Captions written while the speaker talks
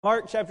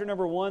Mark chapter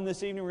number 1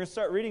 this evening. We're going to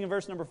start reading in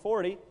verse number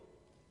 40.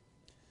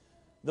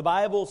 The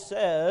Bible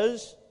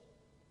says,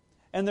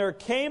 "And there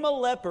came a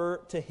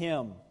leper to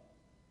him,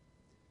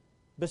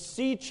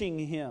 beseeching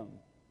him,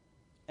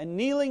 and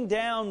kneeling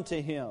down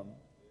to him,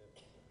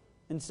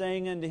 and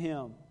saying unto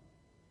him,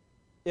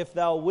 If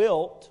thou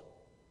wilt,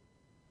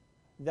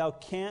 thou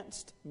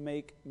canst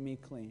make me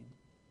clean.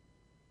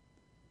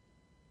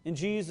 And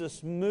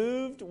Jesus,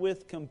 moved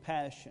with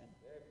compassion,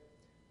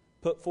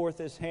 put forth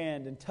his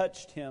hand and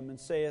touched him, and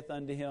saith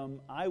unto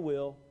him, I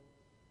will,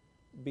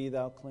 be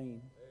thou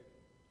clean.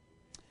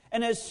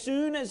 And as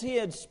soon as he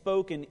had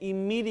spoken,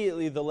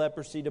 immediately the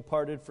leprosy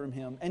departed from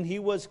him, and he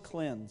was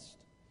cleansed.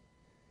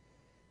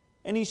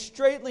 And he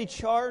straightly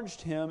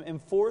charged him,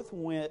 and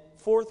forthwith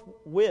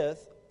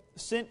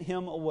sent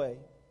him away,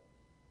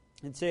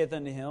 and saith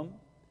unto him,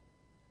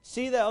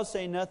 See thou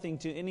say nothing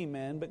to any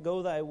man, but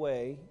go thy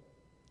way,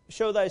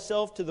 show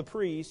thyself to the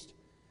priest,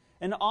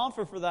 and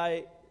offer for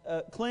thy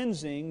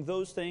cleansing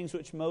those things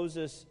which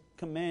Moses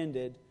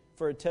commanded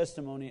for a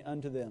testimony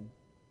unto them.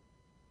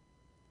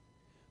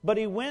 But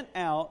he went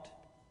out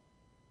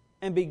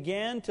and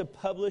began to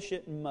publish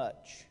it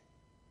much."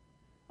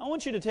 I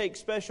want you to take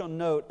special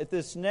note at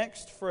this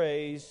next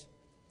phrase,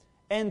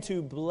 "and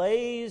to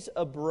blaze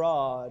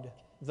abroad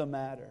the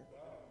matter."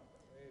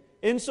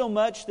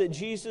 Insomuch that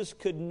Jesus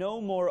could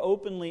no more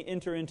openly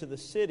enter into the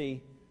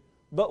city,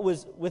 but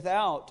was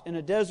without in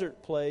a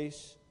desert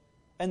place,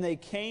 and they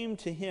came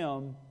to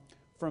him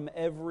from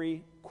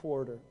every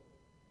quarter.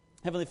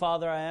 Heavenly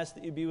Father, I ask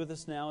that you be with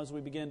us now as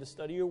we begin to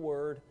study your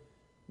word.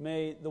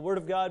 May the word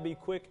of God be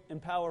quick and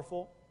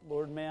powerful.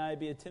 Lord, may I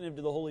be attentive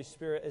to the Holy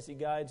Spirit as he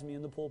guides me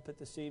in the pulpit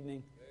this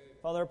evening.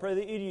 Father, I pray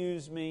that you'd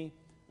use me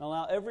and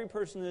allow every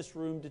person in this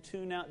room to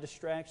tune out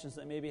distractions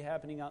that may be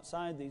happening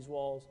outside these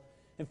walls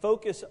and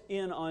focus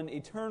in on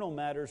eternal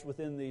matters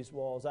within these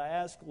walls. I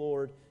ask,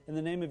 Lord, in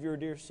the name of your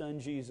dear Son,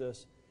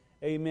 Jesus,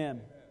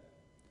 amen.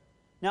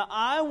 Now,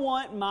 I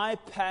want my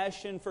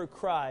passion for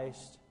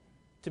Christ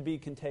to be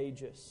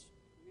contagious.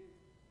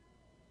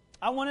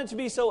 I want it to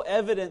be so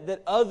evident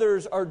that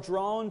others are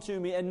drawn to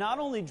me, and not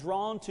only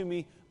drawn to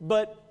me,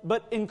 but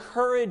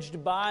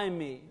encouraged by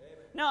me.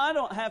 Now, I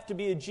don't have to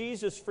be a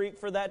Jesus freak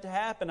for that to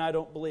happen, I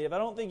don't believe. I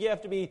don't think you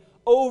have to be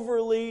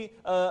overly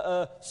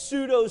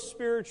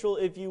pseudo-spiritual,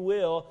 if you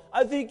will.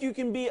 I think you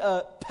can be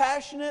a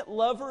passionate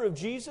lover of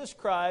Jesus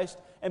Christ,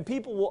 and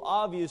people will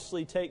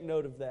obviously take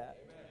note of that.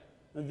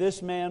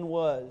 This man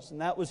was,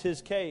 and that was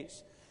his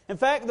case. In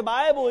fact, the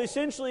Bible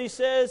essentially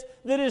says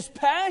that his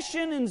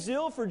passion and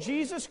zeal for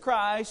Jesus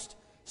Christ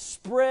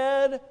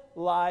spread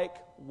like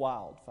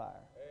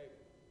wildfire.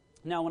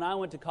 Now, when I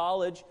went to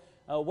college,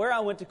 where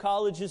I went to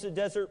college is a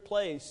desert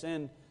place,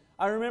 and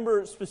I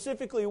remember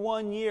specifically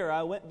one year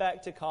I went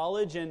back to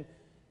college, and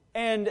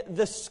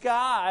the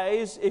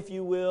skies, if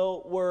you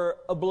will, were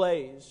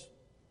ablaze.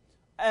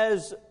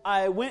 As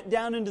I went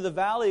down into the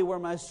valley where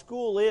my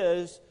school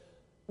is,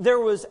 there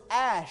was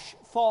ash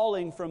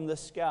falling from the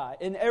sky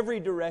in every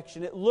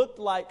direction. It looked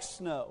like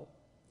snow.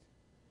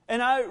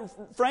 And I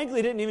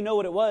frankly didn't even know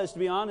what it was, to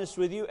be honest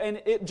with you.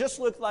 And it just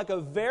looked like a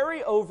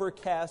very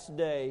overcast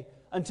day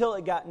until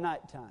it got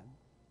nighttime.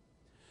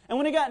 And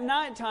when it got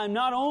nighttime,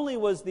 not only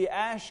was the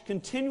ash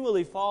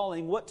continually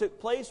falling, what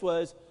took place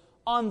was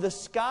on the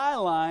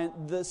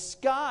skyline, the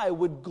sky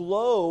would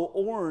glow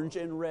orange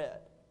and red.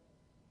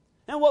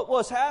 And what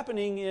was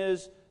happening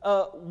is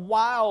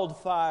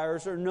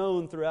wildfires are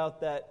known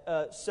throughout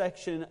that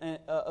section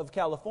of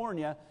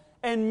California.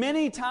 And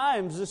many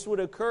times this would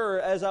occur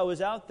as I was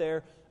out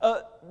there.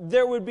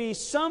 There would be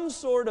some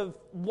sort of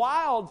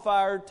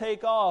wildfire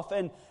take off,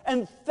 and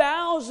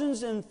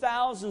thousands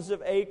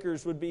of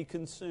acres would be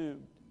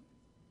consumed.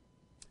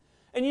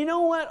 And you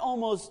know what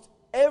almost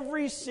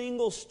every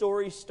single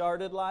story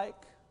started like?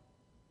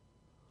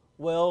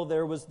 Well,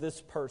 there was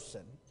this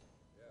person.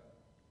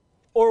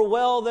 Or,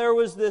 well, there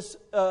was this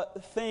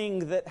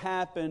thing that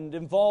happened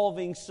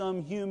involving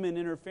some human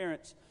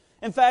interference.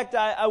 In fact,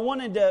 I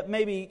wanted to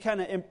maybe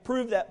kind of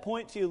improve that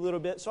point to you a little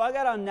bit. So I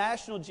got on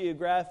National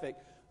Geographic.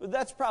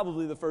 That's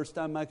probably the first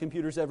time my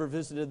computer's ever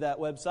visited that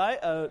website.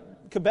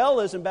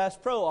 Cabela's and Bass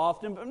Pro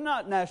often, but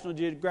not National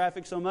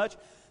Geographic so much.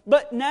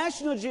 But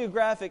National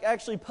Geographic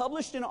actually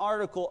published an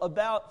article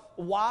about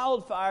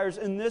wildfires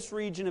in this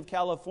region of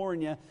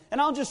California.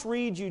 And I'll just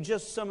read you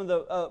just some of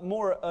the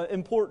more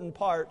important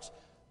parts.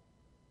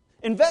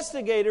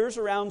 Investigators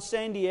around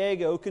San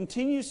Diego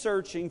continue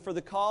searching for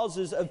the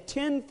causes of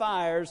 10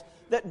 fires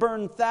that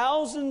burned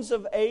thousands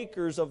of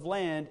acres of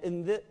land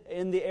in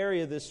the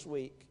area this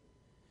week.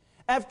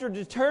 After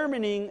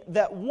determining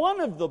that one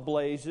of the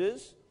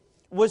blazes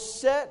was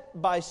set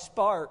by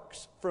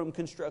sparks from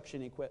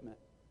construction equipment.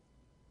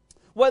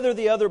 Whether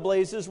the other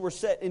blazes were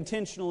set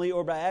intentionally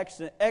or by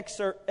accident,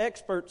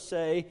 experts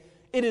say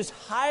it is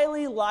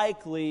highly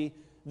likely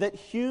that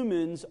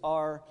humans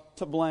are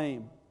to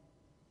blame.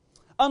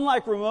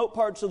 Unlike remote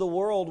parts of the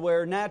world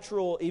where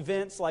natural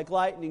events like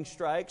lightning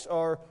strikes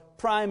are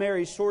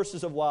primary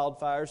sources of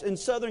wildfires, in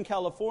Southern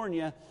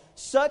California,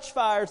 such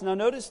fires, now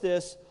notice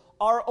this,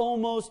 are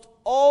almost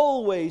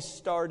always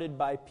started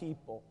by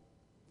people.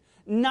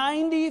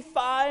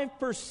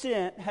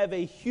 95% have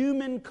a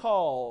human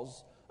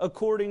cause,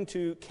 according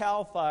to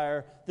CAL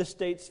FIRE, the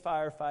state's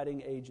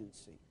firefighting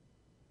agency.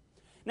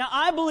 Now,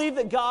 I believe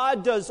that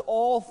God does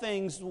all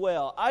things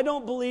well. I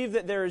don't believe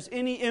that there is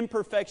any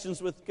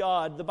imperfections with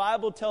God. The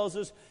Bible tells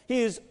us He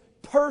is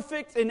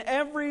perfect in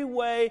every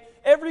way.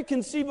 Every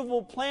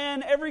conceivable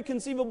plan, every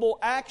conceivable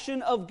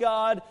action of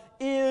God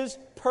is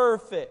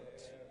perfect.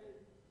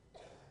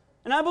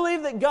 And I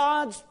believe that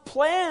God's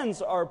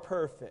plans are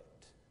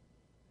perfect.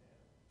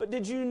 But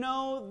did you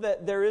know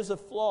that there is a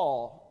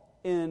flaw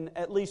in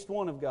at least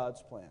one of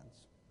God's plans?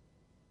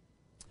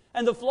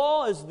 And the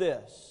flaw is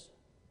this: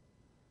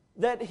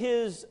 that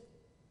His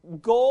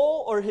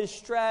goal or His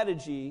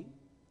strategy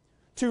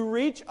to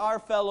reach our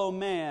fellow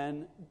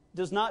man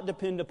does not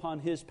depend upon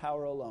His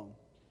power alone.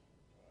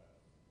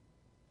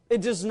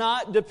 It does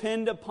not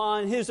depend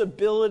upon His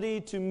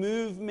ability to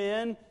move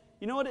men.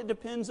 You know what it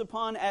depends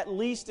upon, at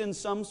least in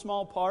some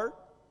small part?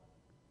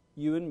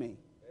 You and me.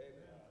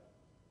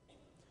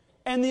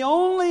 And the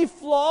only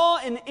flaw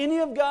in any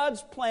of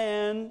God's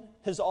plan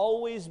has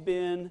always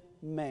been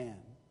man.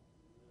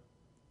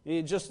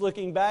 Just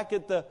looking back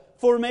at the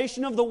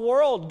formation of the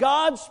world,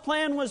 God's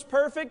plan was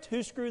perfect.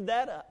 Who screwed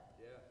that up?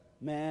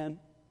 Man.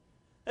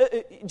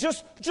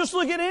 Just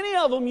look at any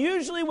of them.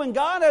 Usually when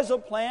God has a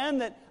plan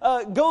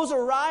that goes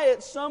awry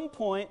at some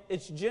point,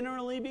 it's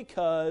generally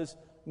because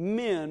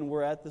men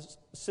were at the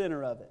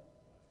center of it.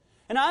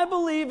 And I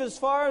believe, as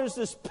far as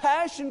this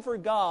passion for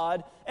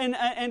God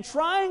and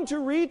trying to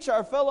reach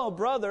our fellow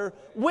brother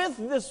with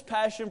this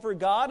passion for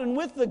God and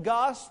with the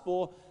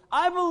gospel,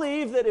 I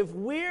believe that if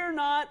we're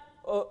not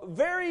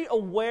very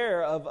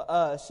aware of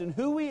us and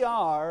who we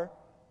are,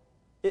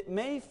 it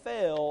may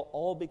fail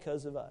all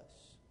because of us.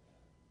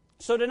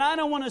 So tonight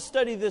I want to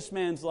study this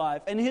man's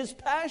life and his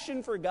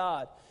passion for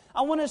God.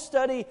 I want to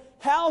study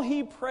how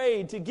he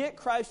prayed to get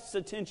Christ's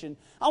attention.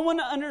 I want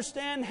to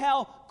understand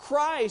how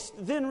Christ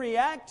then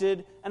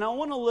reacted, and I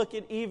want to look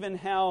at even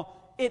how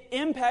it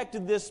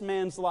impacted this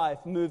man's life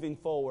moving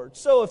forward.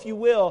 So if you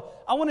will,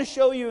 I want to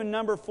show you in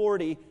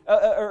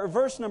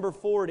verse number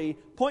 40,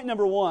 point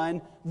number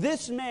 1,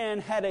 this man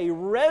had a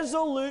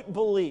resolute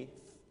belief.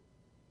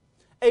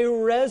 A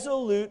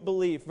resolute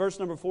belief. Verse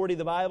number 40,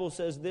 the Bible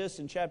says this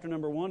in chapter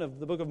number 1 of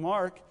the book of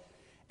Mark.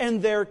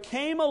 And there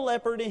came a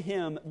leper to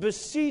him,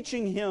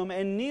 beseeching him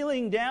and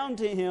kneeling down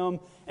to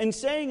him and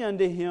saying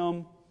unto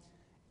him,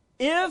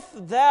 If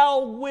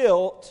thou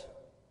wilt,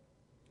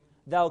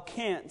 thou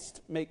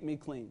canst make me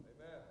clean.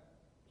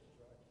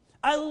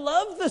 I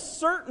love the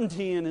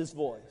certainty in his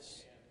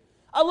voice.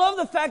 I love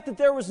the fact that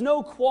there was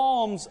no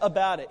qualms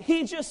about it.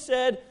 He just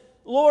said,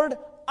 Lord,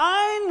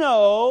 I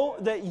know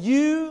that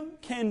you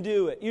can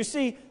do it. You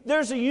see,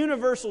 there's a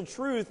universal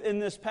truth in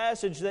this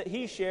passage that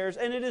he shares,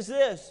 and it is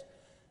this: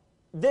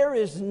 there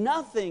is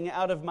nothing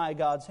out of my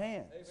God's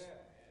hands. Amen.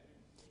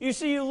 You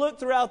see, you look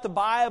throughout the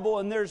Bible,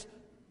 and there's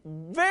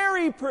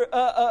very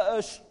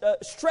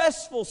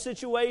stressful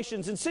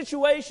situations, and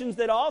situations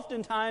that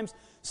oftentimes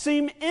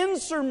seem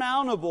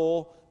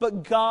insurmountable,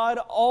 but God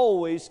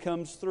always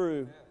comes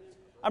through.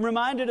 I'm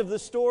reminded of the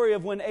story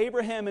of when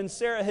Abraham and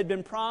Sarah had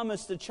been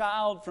promised a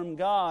child from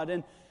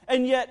God.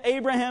 And yet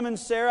Abraham and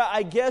Sarah,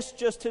 I guess,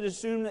 just had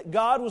assumed that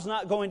God was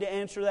not going to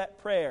answer that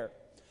prayer.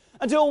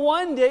 Until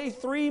one day,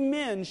 3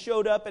 men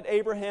showed up at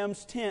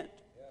Abraham's tent.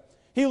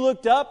 He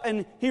looked up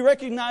and he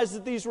recognized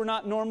that these were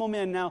not normal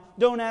men. Now,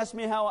 don't ask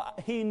me how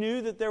he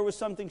knew that there was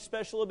something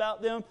special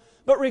about them.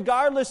 But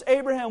regardless,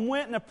 Abraham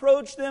went and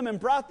approached them and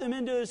brought them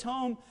into his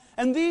home.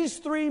 And these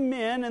 3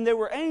 men, and they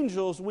were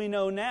angels, we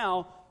know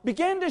now,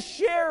 began to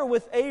share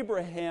with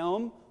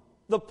Abraham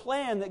the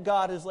plan that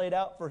God has laid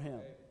out for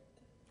him.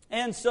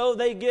 And so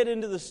they get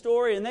into the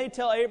story and they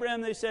tell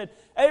Abraham, they said,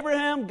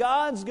 Abraham,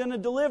 God's going to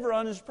deliver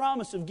on His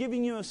promise of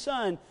giving you a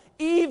son,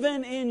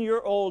 even in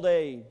your old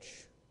age.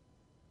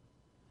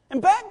 And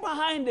back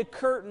behind a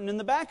curtain in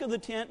the back of the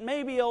tent,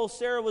 maybe old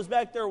Sarah was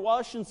back there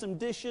washing some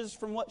dishes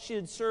from what she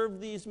had served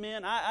these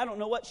men. I don't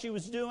know what she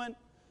was doing.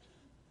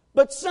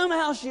 But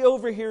somehow she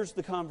overhears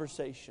the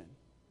conversation.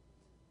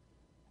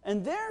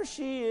 And there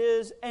she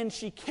is, and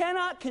she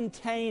cannot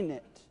contain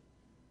it.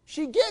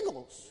 She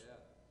giggles.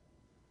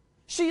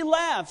 She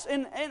laughs.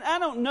 And I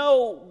don't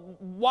know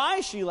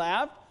why she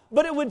laughed,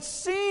 but it would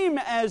seem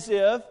as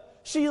if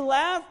she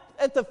laughed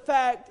at the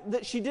fact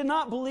that she did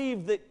not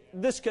believe that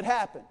this could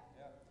happen.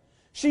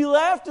 She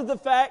laughed at the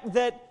fact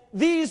that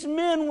these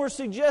men were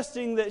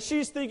suggesting that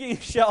she's thinking,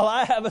 shall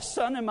I have a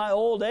son in my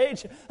old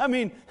age? I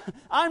mean,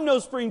 I'm no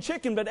spring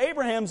chicken, but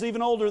Abraham's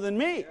even older than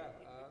me.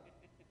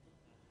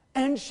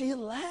 And she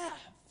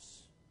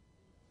laughs.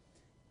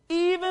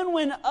 Even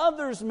when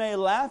others may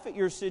laugh at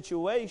your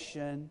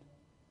situation,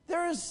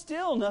 there is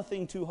still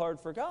nothing too hard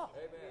for God.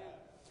 Amen.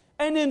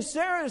 And in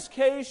Sarah's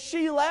case,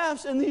 she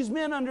laughs and these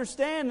men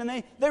understand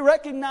and they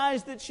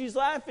recognize that she's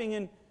laughing.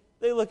 And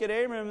they look at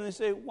Abraham and they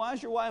say, why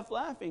is your wife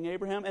laughing,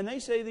 Abraham? And they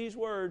say these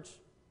words,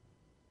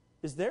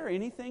 is there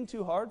anything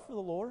too hard for the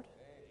Lord?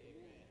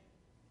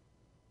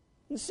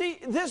 See,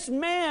 this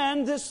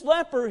man, this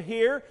leper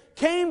here,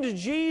 came to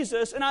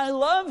Jesus, and I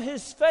love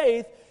his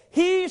faith.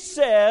 He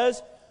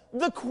says,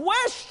 the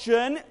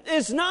question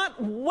is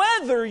not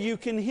whether you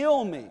can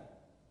heal me,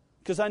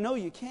 because I know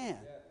you can.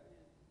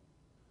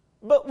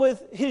 But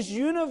with his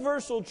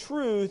universal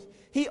truth,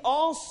 he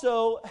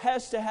also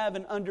has to have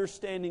an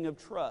understanding of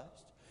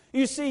trust.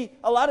 You see,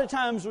 a lot of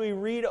times we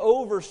read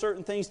over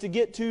certain things to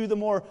get to the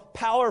more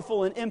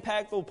powerful and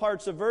impactful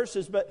parts of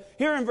verses. But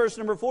here in verse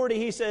number 40,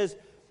 he says,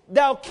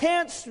 Thou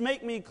canst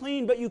make me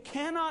clean, but you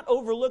cannot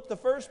overlook the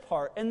first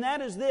part. And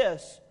that is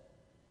this,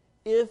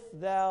 if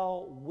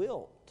thou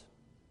wilt.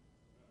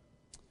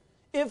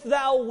 If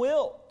thou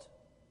wilt.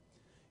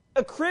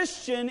 A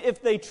Christian,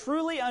 if they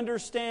truly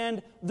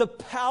understand the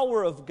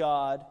power of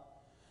God,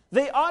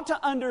 they ought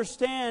to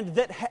understand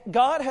that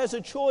God has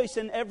a choice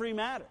in every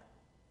matter.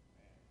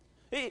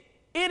 It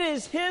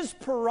is His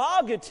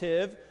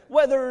prerogative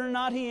whether or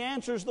not He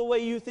answers the way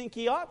you think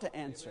He ought to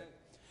answer.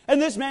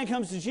 And this man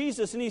comes to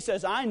Jesus and he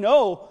says, I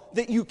know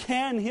that you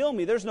can heal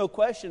me. There's no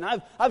question.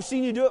 I've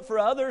seen you do it for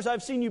others.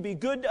 I've seen you be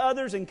good to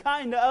others and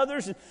kind to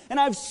others. And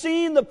I've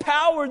seen the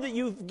power that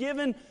you've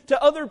given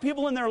to other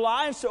people in their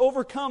lives to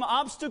overcome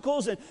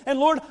obstacles. And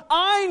Lord,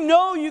 I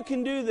know you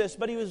can do this.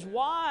 But he was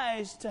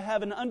wise to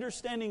have an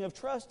understanding of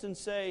trust and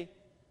say,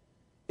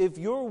 if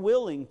you're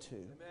willing to.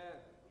 Amen.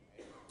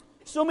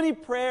 So many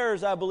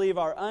prayers, I believe,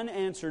 are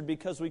unanswered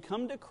because we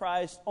come to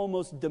Christ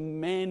almost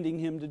demanding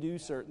Him to do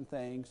certain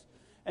things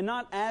and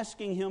not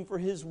asking Him for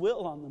His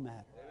will on the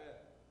matter. Amen.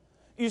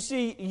 You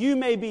see, you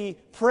may be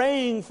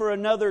praying for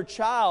another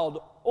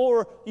child,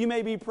 or you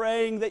may be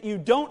praying that you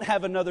don't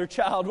have another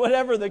child,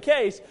 whatever the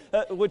case,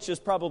 which is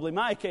probably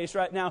my case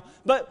right now.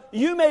 But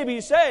you may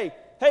be saying,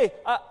 hey,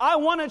 I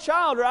want a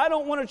child, or I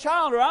don't want a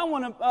child, or I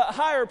want a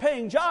higher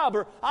paying job,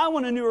 or I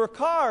want a newer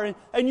car.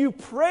 And you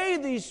pray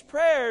these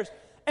prayers,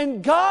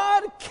 and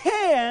God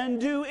can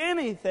do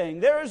anything.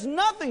 There is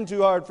nothing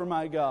too hard for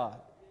my God.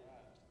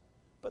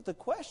 But the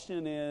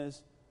question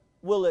is,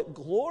 will it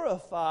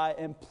glorify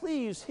and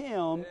please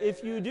Him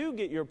if you do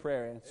get your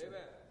prayer answered?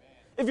 Amen.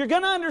 If you're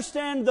going to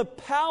understand the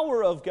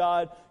power of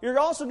God, you're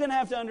also going to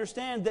have to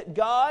understand that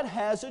God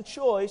has a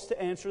choice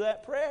to answer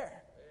that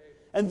prayer.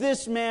 And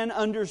this man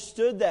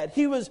understood that.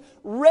 He was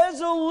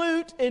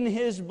resolute in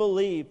his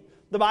belief.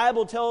 The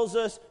Bible tells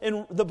us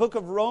in the book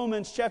of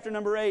Romans, chapter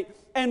number 8,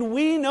 and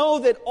we know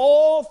that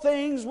all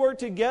things work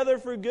together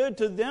for good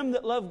to them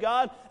that love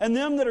God and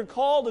them that are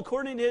called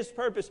according to His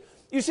purpose.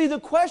 You see, the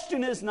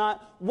question is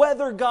not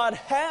whether God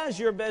has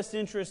your best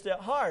interest at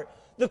heart.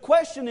 The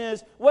question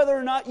is whether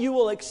or not you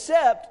will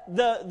accept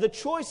the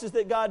choices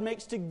that God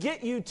makes to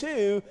get you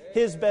to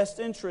His best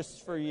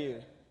interests for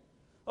you.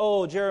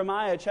 Oh,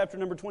 Jeremiah chapter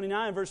number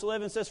 29, verse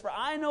 11 says, For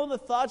I know the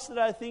thoughts that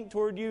I think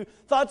toward you,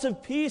 thoughts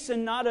of peace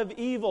and not of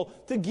evil,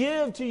 to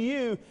give to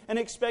you an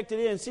expected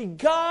end. See,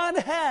 God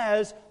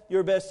has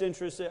your best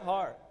interests at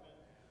heart.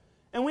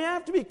 And we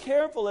have to be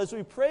careful as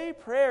we pray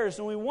prayers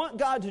and we want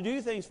God to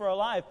do things for our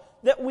life,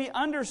 that we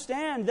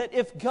understand that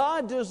if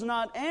God does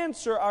not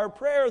answer our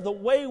prayer the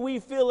way we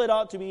feel it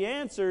ought to be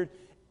answered,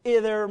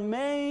 there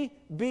may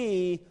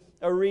be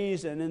a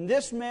reason. And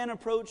this man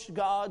approached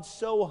God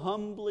so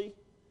humbly,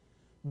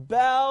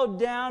 bowed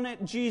down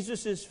at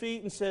Jesus'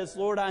 feet and says,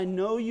 Lord, I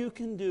know you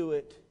can do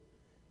it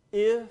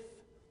if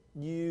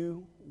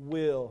you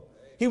will.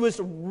 He was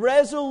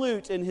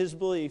resolute in his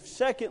belief.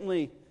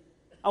 Secondly,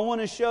 I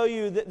want to show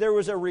you that there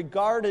was a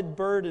regarded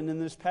burden in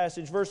this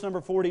passage. Verse number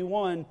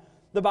 41,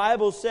 the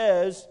Bible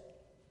says,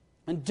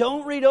 and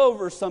don't read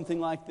over something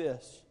like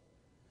this,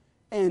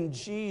 and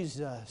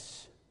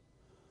Jesus,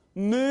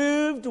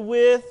 moved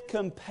with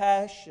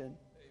compassion,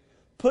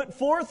 put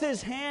forth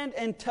His hand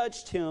and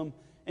touched him,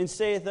 and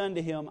saith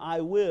unto him, I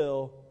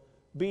will,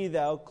 be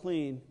thou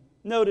clean.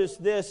 Notice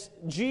this,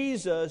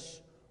 Jesus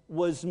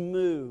was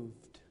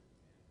moved.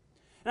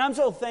 And I'm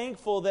so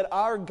thankful that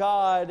our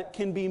God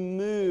can be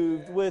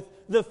moved with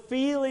the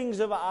feelings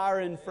of our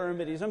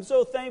infirmities. I'm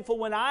so thankful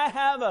when I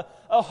have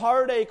a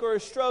heartache or a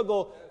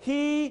struggle,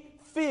 He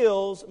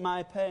feels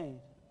my pain.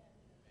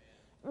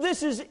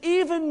 This is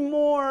even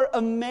more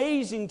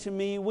amazing to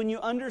me when you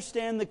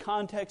understand the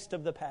context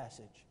of the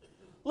passage.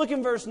 Look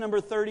in verse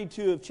number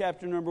 32 of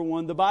chapter number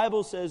 1. The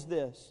Bible says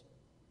this,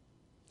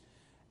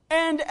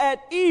 And at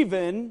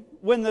even,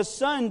 when the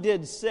sun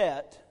did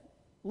set,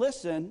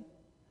 listen,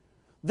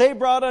 they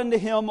brought unto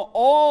him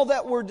all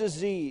that were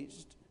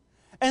diseased,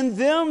 and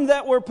them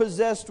that were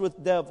possessed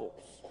with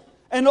devils.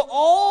 And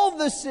all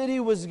the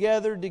city was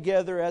gathered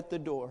together at the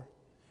door.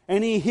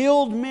 And He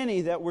healed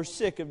many that were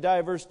sick of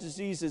diverse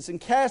diseases, and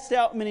cast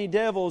out many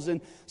devils, and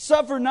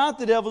suffered not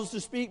the devils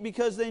to speak,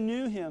 because they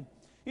knew Him.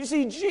 You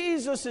see,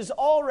 Jesus has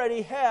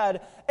already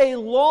had a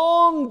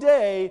long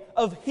day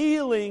of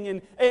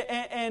healing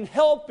and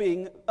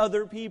helping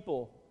other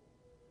people.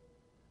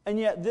 And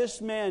yet this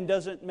man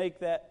doesn't make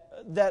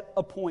that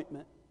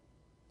appointment.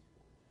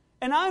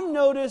 And I've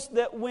noticed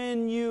that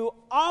when you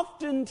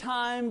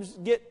oftentimes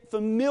get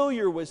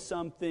familiar with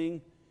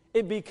something,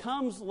 it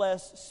becomes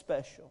less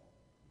special.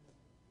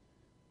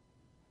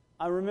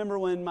 I remember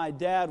when my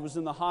dad was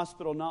in the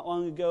hospital not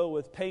long ago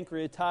with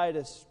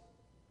pancreatitis.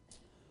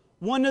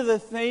 One of the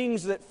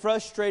things that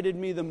frustrated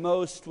me the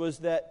most was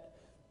that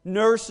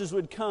nurses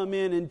would come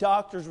in and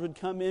doctors would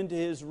come into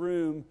his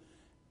room,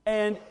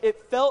 and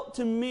it felt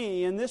to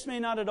me, and this may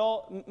not have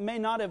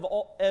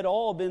at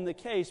all been the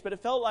case, but it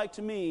felt like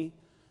to me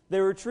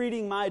they were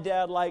treating my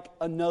dad like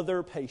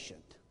another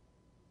patient,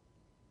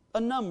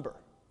 a number,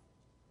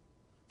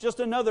 just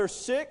another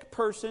sick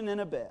person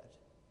in a bed.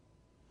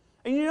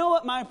 And you know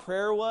what my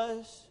prayer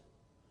was?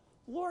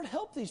 Lord,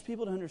 help these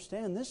people to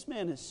understand this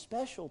man is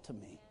special to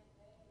me.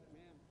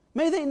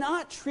 May they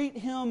not treat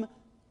him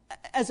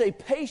as a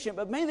patient,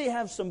 but may they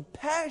have some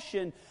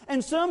passion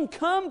and some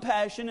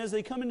compassion as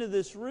they come into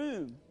this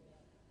room.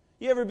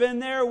 You ever been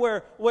there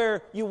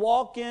where you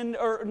walk in,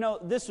 or no,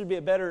 this would be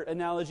a better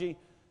analogy.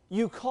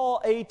 You call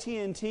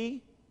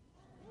AT&T.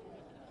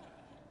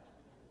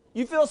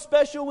 You feel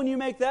special when you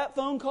make that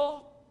phone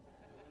call?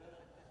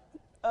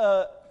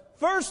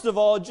 First of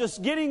all,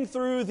 just getting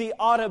through the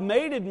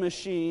automated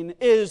machine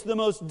is the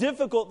most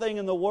difficult thing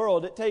in the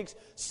world. It takes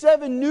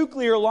 7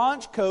 nuclear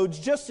launch codes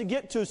just to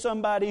get to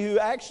somebody who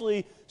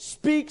actually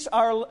speaks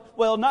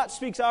not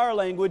speaks our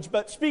language,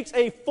 but speaks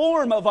a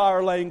form of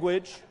our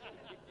language.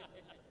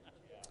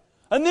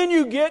 And then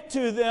you get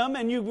to them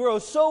and you grow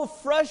so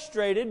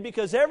frustrated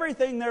because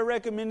everything they're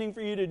recommending for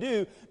you to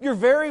do, you're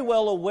very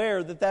well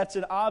aware that that's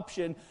an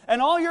option.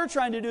 And all you're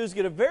trying to do is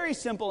get a very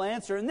simple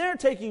answer. And they're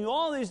taking you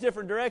all these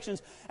different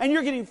directions. And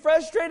you're getting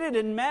frustrated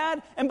and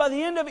mad. And by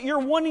the end of it, you're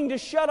wanting to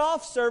shut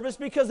off service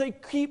because they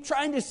keep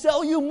trying to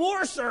sell you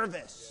more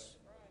service.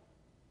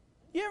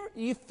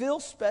 You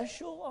feel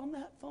special on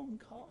that phone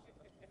call?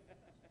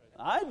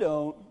 I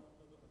don't.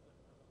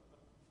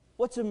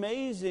 What's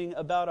amazing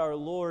about our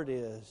Lord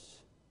is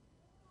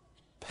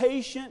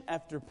patient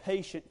after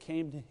patient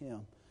came to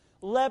Him.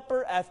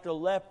 Leper after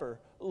leper,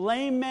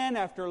 lame man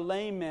after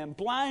lame man,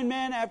 blind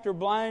man after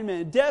blind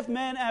man, deaf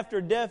man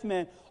after deaf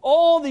man.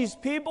 All these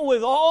people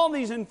with all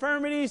these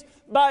infirmities.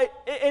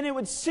 And it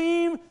would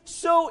seem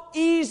so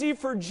easy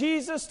for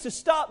Jesus to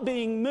stop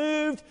being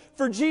moved,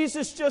 for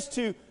Jesus just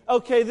to,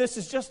 okay, this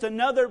is just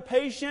another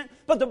patient.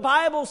 But the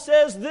Bible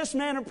says this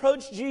man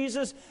approached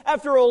Jesus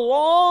after a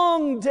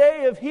long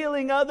day of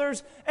healing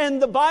others.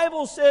 And the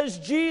Bible says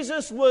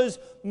Jesus was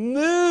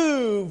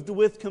moved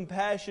with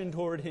compassion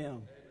toward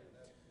him.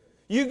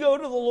 You go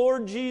to the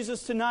Lord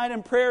Jesus tonight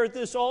in prayer at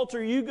this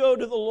altar. You go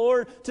to the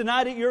Lord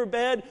tonight at your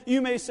bed.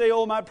 You may say,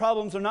 oh, my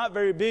problems are not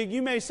very big.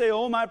 You may say,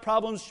 oh, my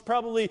problems,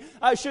 probably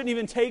I shouldn't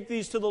even take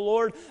these to the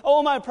Lord.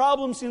 Oh, my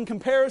problems in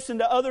comparison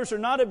to others are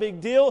not a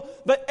big deal.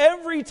 But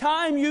every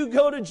time you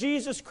go to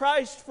Jesus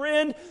Christ,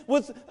 friend,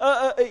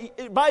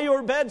 by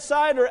your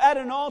bedside or at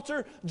an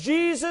altar,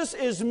 Jesus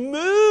is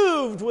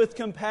moved with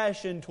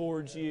compassion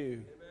towards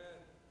you.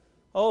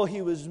 Oh,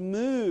 He was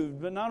moved.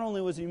 But not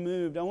only was He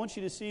moved, I want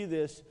you to see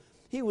this.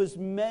 He was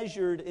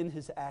measured in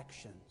His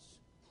actions.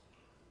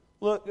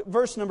 Look,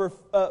 verse number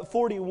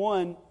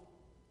 41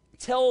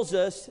 tells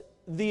us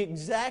the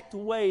exact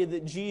way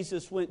that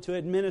Jesus went to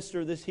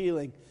administer this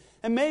healing.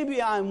 And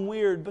maybe I'm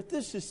weird, but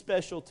this is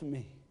special to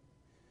me.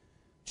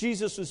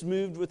 Jesus was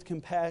moved with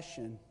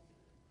compassion,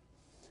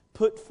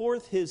 put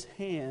forth His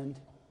hand,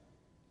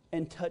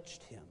 and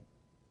touched him.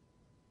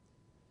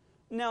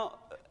 Now,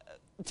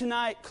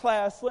 tonight,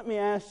 class, let me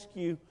ask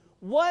you,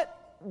 what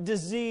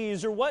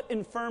disease or what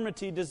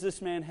infirmity does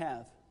this man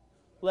have?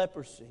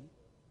 Leprosy.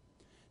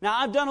 Now,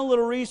 I've done a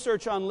little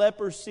research on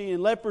leprosy,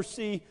 and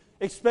leprosy,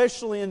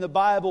 especially in the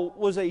Bible,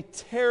 was a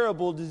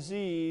terrible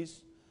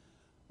disease.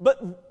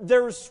 But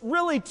there's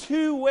really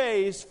 2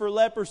 ways for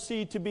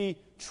leprosy to be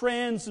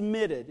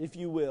transmitted, if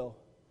you will.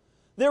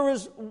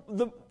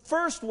 The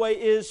first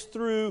way is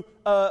through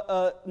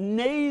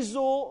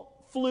nasal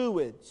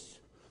fluids.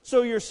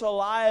 So your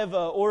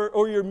saliva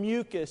or your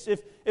mucus,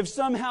 if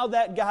somehow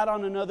that got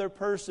on another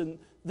person,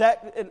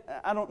 and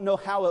I don't know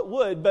how it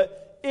would,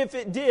 but if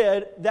it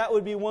did, that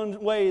would be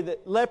one way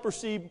that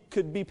leprosy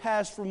could be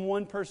passed from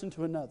one person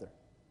to another.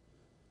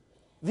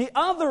 The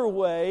other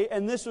way,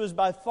 and this was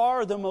by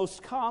far the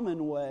most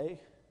common way,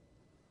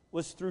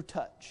 was through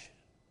touch.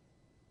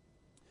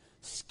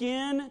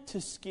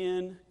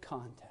 Skin-to-skin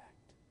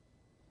contact.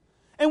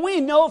 And we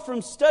know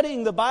from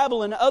studying the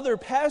Bible and other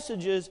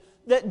passages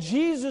that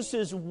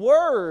Jesus'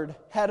 word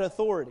had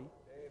authority.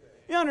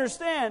 You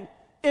understand,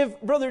 if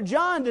Brother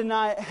John and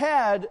I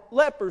had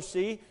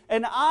leprosy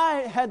and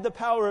I had the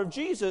power of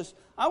Jesus,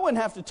 I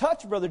wouldn't have to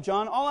touch Brother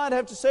John. All I'd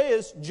have to say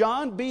is,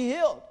 John, be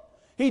healed.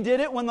 He did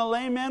it when the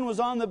lame man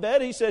was on the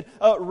bed. He said,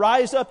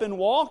 rise up and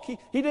walk.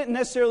 He didn't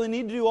necessarily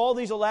need to do all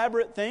these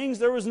elaborate things.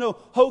 There was no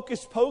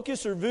hocus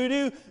pocus or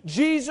voodoo.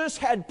 Jesus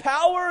had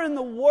power in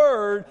the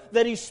word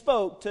that He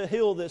spoke to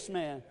heal this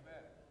man.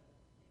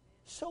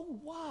 So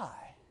why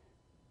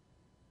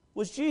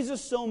was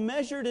Jesus so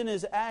measured in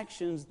His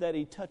actions that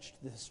He touched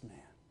this man?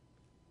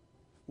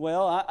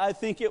 Well, I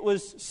think it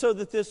was so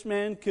that this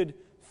man could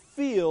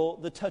feel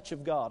the touch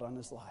of God on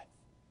his life.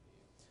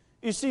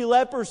 You see,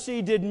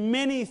 leprosy did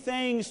many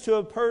things to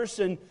a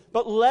person,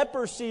 but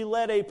leprosy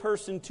led a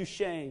person to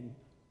shame.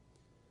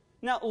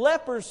 Now,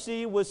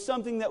 leprosy was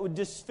something that would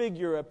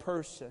disfigure a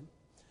person.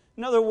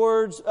 In other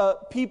words,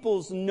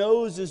 people's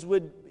noses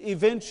would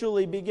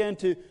eventually begin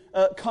to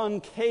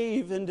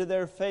concave into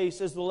their face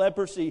as the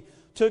leprosy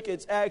took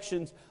its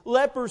actions.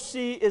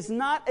 Leprosy is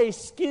not a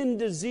skin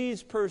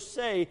disease per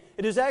se.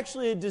 It is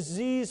actually a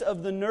disease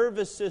of the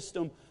nervous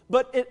system.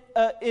 But it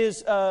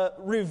is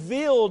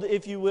revealed,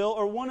 if you will,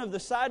 or one of the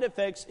side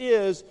effects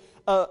is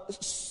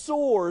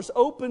sores,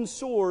 open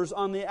sores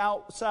on the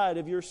outside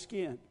of your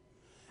skin.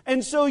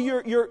 And so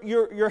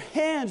your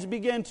hands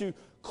begin to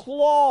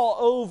claw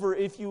over,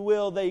 if you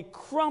will. They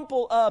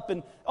crumple up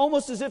and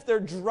almost as if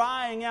they're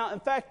drying out. In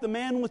fact, the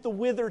man with the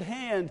withered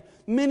hand,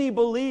 many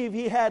believe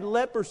he had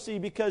leprosy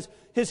because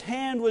his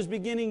hand was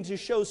beginning to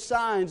show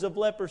signs of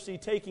leprosy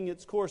taking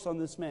its course on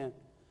this man.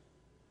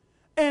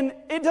 And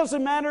it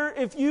doesn't matter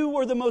if you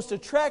were the most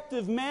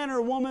attractive man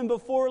or woman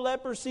before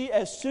leprosy,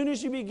 as soon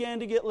as you began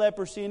to get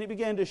leprosy and it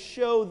began to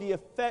show the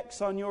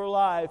effects on your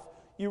life,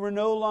 you were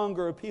no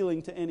longer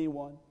appealing to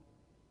anyone.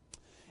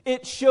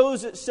 It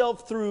shows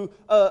itself through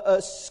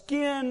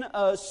skin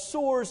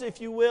sores, if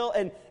you will,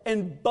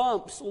 and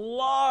bumps,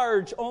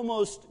 large,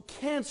 almost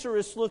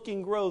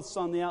cancerous-looking growths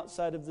on the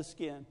outside of the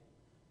skin.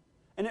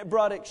 And it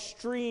brought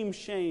extreme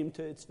shame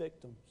to its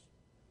victims.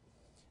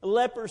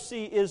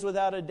 Leprosy is,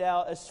 without a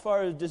doubt, as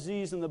far as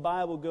disease in the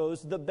Bible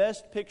goes, the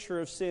best picture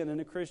of sin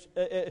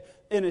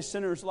in a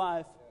sinner's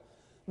life.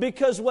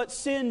 Because what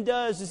sin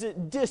does is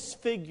it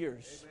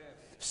disfigures.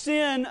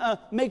 Sin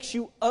makes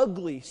you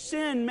ugly.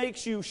 Sin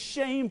makes you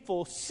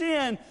shameful.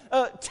 Sin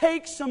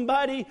takes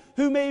somebody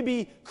who may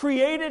be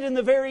created in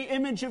the very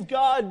image of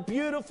God,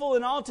 beautiful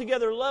and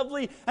altogether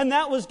lovely, and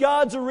that was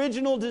God's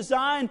original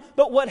design.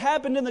 But what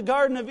happened in the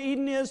Garden of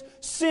Eden is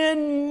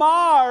sin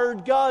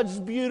marred God's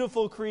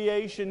beautiful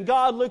creation.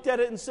 God looked at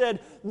it and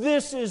said,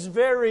 "This is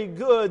very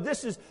good.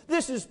 This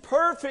is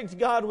perfect,"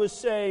 God was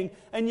saying.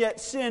 And yet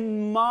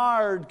sin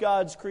marred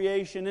God's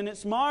creation. And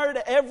it's marred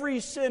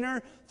every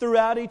sinner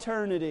throughout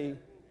eternity.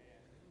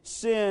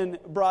 Sin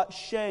brought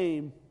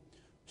shame.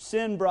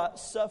 Sin brought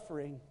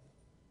suffering.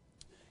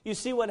 You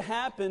see, what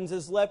happens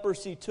as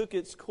leprosy took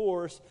its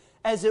course,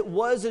 as it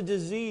was a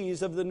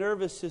disease of the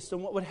nervous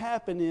system, what would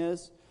happen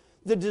is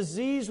the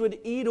disease would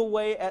eat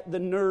away at the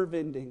nerve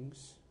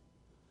endings.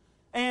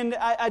 And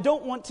I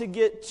don't want to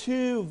get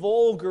too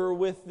vulgar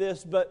with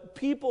this, but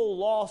people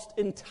lost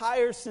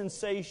entire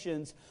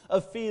sensations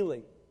of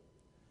feeling.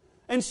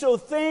 And so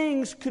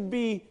things could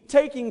be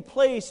taking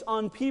place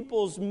on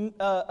people's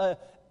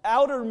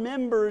outer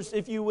members,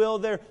 if you will,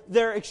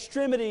 their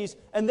extremities,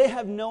 and they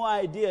have no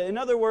idea. In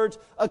other words,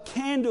 a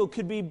candle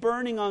could be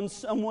burning on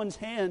someone's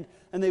hand,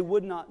 and they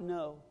would not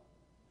know.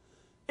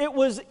 It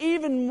was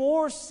even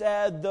more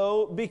sad,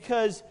 though,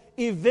 because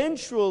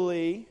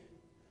eventually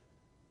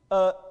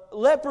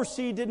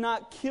leprosy did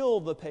not kill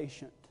the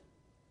patient.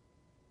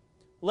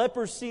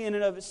 Leprosy in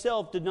and of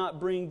itself did not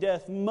bring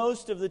death.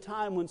 Most of the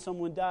time when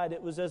someone died,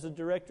 it was as a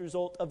direct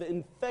result of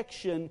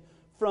infection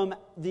from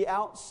the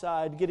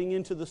outside getting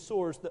into the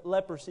sores that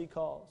leprosy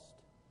caused.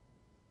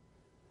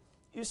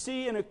 You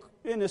see,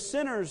 in a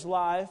sinner's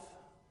life,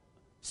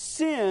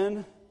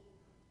 sin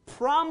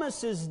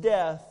promises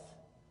death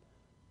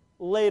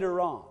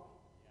later on.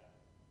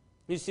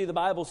 You see, the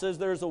Bible says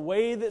there's a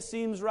way that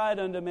seems right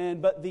unto man,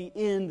 but the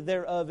end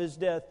thereof is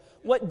death.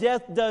 What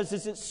death does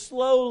is it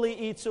slowly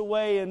eats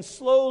away and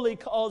slowly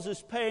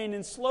causes pain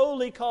and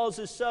slowly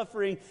causes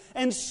suffering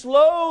and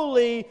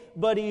slowly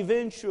but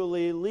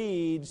eventually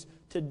leads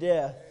to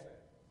death.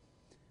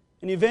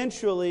 And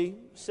eventually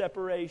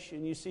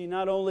separation. You see,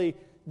 not only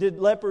did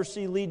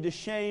leprosy lead to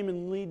shame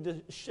and lead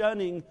to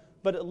shunning,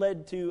 but it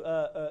led to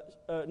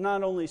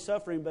not only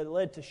suffering, but it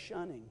led to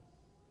shunning.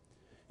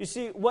 You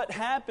see, what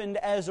happened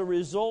as a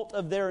result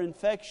of their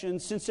infection,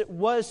 since it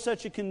was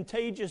such a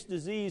contagious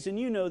disease, and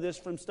you know this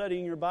from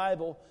studying your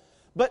Bible,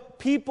 but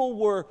people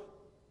were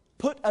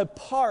put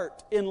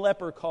apart in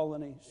leper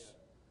colonies.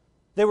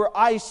 They were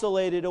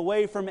isolated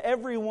away from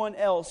everyone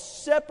else,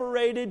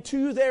 separated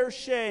to their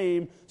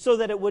shame so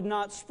that it would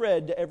not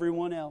spread to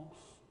everyone else.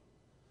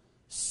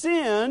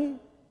 Sin,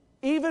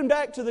 even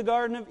back to the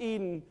Garden of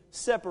Eden,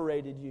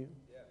 separated you.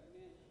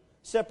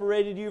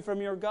 Separated you from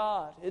your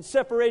God. It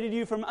separated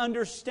you from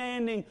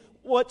understanding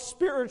what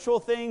spiritual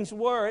things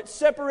were. It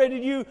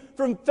separated you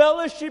from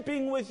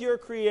fellowshipping with your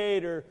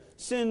Creator.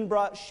 Sin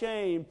brought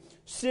shame.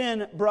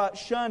 Sin brought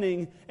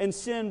shunning. And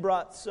sin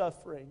brought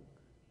suffering.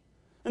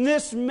 And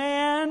this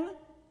man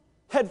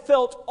had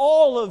felt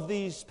all of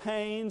these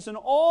pains and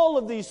all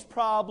of these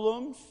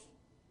problems.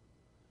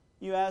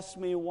 You ask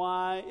me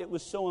why it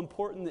was so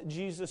important that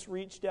Jesus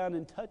reached down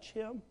and touched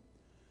him?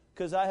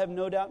 Because I have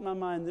no doubt in my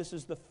mind this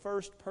is the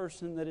first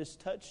person that has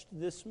touched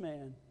this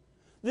man.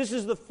 This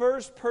is the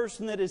first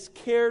person that has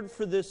cared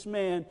for this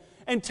man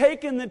and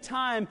taken the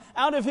time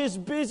out of his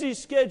busy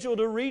schedule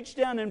to reach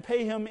down and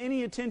pay him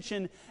any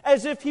attention,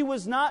 as if he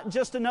was not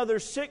just another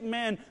sick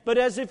man, but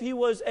as if he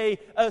was a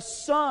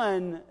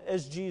son.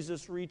 As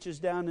Jesus reaches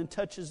down and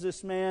touches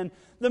this man,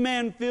 the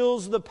man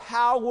feels the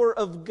power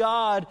of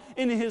God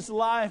in his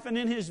life and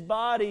in his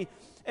body.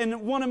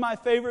 And one of my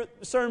favorite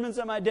sermons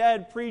that my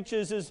dad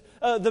preaches is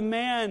the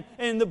man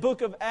in the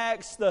book of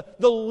Acts, the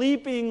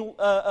leaping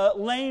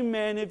lame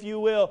man, if you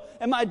will.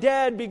 And my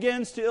dad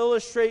begins to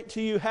illustrate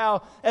to you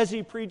how, as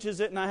he preaches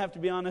it, and I have to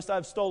be honest,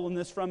 I've stolen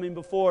this from him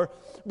before,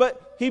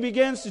 but he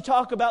begins to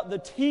talk about the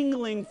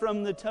tingling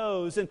from the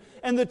toes.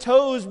 And the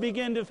toes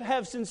begin to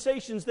have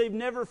sensations they've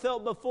never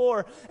felt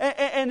before.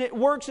 And it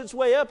works its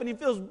way up, and he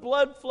feels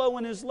blood flow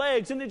in his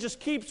legs. And it just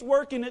keeps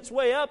working its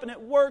way up, and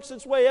it works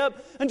its way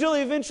up until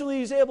eventually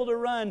he's able to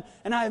run.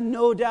 And I have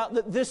no doubt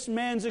that this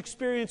man's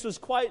experience was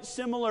quite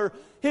similar.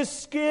 His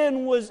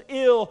skin was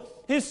ill.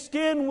 His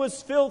skin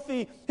was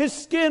filthy. His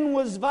skin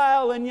was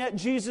vile, and yet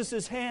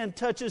Jesus' hand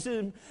touches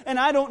him. And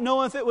I don't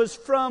know if it was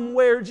from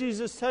where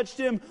Jesus touched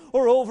him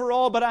or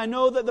overall, but I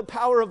know that the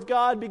power of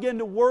God began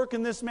to work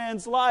in this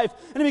man's life.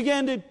 And it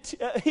began to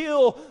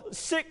heal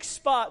sick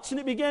spots, and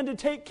it began to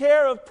take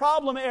care of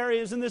problem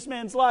areas in this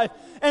man's life.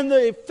 And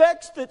the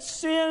effects that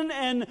sin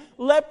and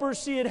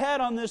leprosy had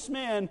had on this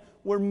man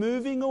were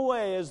moving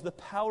away as the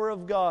power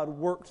of God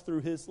worked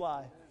through his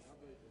life.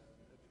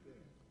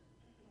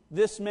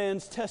 This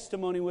man's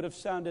testimony would have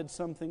sounded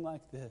something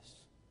like this.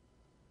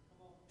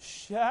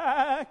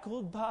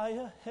 Shackled by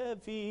a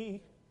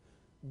heavy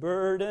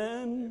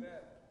burden,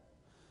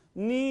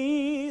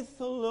 'neath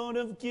the load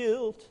of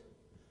guilt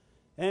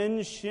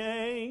and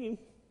shame,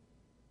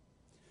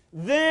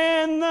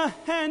 then the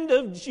hand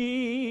of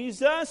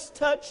Jesus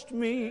touched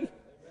me,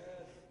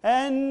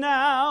 and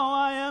now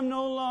I am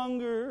no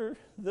longer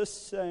the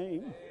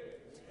same.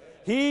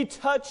 He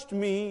touched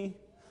me.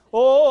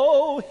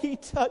 Oh, He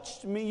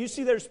touched me. You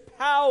see, there's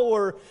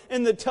power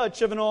in the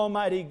touch of an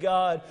almighty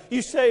God.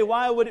 You say,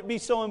 why would it be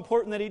so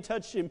important that He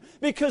touched him?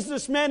 Because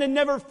this man had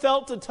never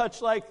felt a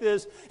touch like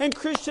this. And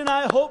Christian,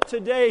 I hope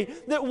today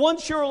that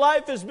once your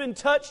life has been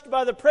touched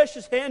by the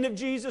precious hand of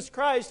Jesus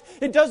Christ,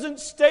 it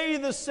doesn't stay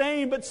the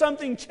same, but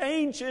something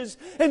changes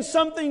and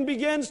something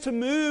begins to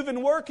move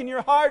and work in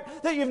your heart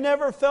that you've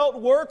never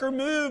felt work or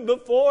move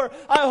before.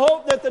 I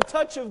hope that the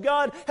touch of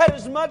God had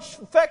as much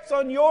effect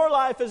on your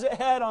life as it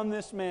had on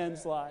this man's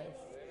life.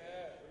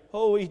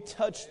 Oh, He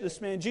touched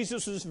this man.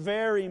 Jesus was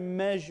very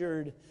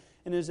measured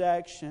in His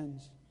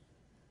actions.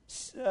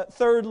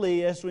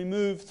 Thirdly, as we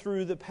move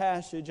through the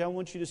passage, I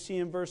want you to see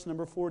in verse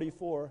number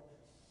 44,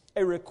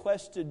 a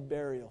requested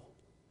burial.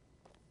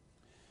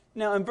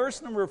 Now, in verse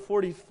number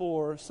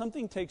 44,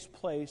 something takes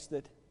place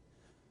that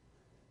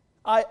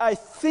I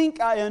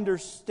think I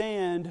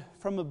understand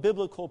from a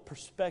biblical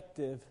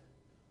perspective,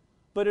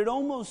 but it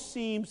almost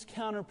seems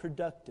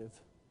counterproductive.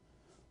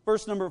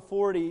 Verse number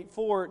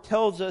 44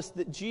 tells us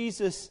that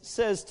Jesus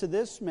says to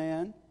this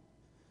man,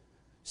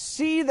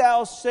 "See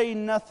thou say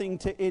nothing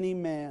to any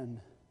man,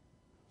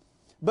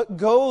 but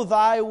go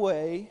thy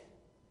way,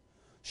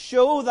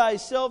 show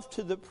thyself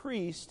to the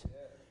priest,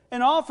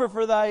 and offer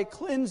for thy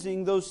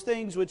cleansing those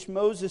things which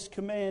Moses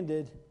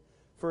commanded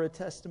for a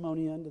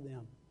testimony unto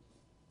them."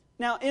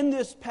 Now, in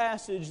this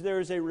passage,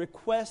 there is a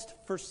request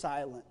for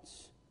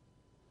silence.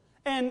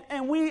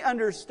 And we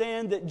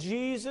understand that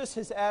Jesus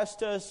has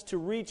asked us to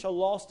reach a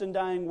lost and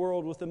dying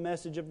world with the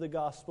message of the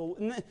gospel.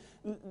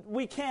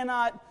 We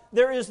cannot,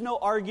 there is no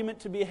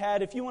argument to be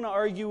had. If you want to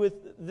argue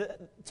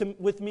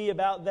with me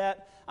about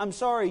that, I'm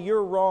sorry,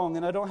 you're wrong,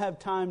 and I don't have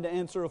time to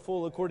answer a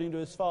fool according to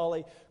his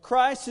folly.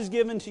 Christ has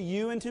given to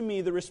you and to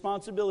me the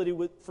responsibility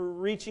for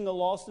reaching a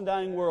lost and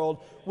dying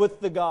world with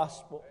the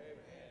gospel.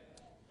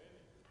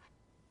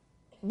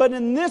 But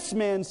in this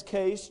man's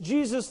case,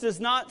 Jesus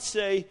does not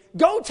say,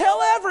 "Go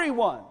tell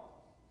everyone."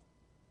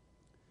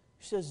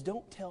 He says,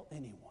 "Don't tell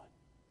anyone."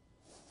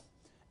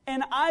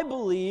 And I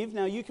believe,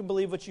 now you can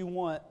believe what you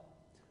want,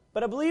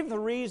 but I believe the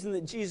reason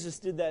that Jesus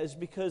did that is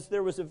because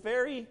there was a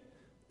very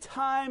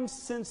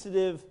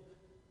time-sensitive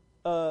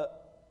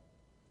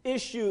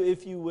issue,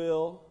 if you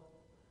will,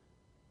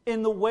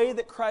 in the way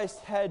that Christ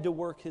had to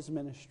work His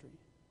ministry.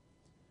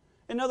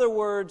 In other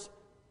words,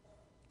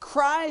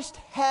 Christ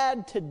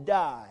had to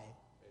die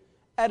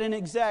at an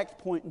exact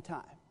point in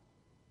time.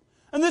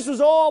 And this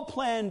was all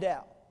planned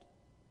out.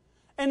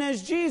 And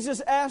as Jesus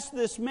asked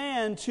this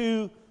man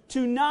to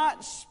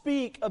not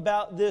speak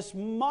about this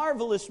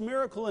marvelous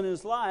miracle in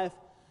his life,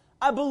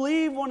 I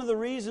believe one of the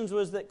reasons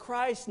was that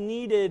Christ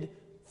needed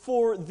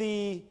for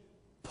the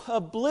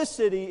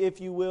publicity,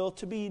 if you will,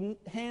 to be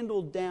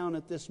handled down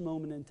at this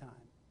moment in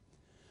time.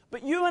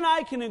 But you and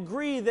I can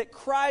agree that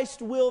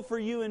Christ's will for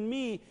you and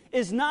me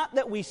is not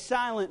that we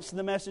silence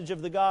the message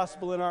of the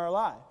gospel in our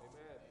life.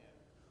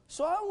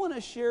 So I want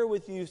to share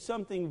with you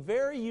something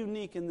very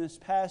unique in this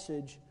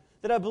passage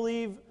that I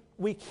believe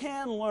we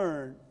can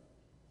learn.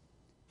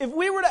 If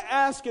we were to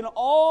ask an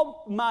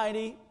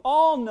almighty,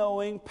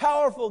 all-knowing,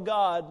 powerful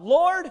God,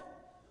 "Lord,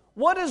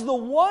 what is the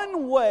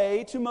one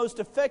way to most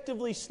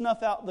effectively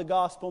snuff out the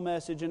gospel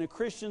message in a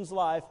Christian's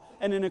life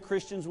and in a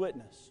Christian's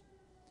witness?"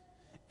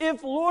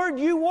 If, Lord,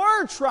 you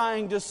were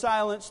trying to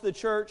silence the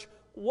church,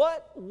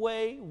 what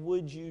way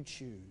would you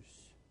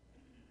choose?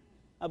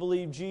 I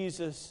believe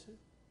Jesus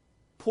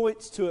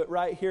points to it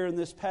right here in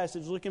this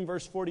passage. Look in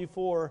verse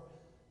 44.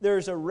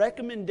 There's a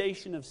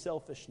recommendation of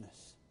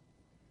selfishness.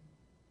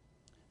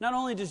 Not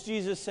only does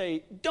Jesus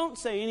say, don't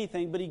say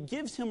anything, but he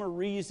gives him a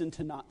reason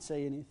to not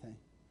say anything.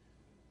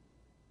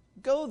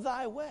 Go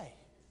thy way.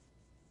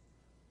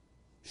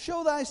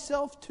 Show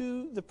thyself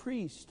to the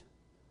priest,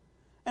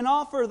 and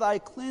offer thy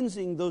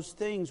cleansing those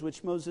things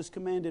which Moses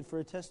commanded for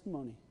a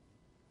testimony.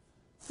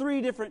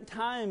 3 different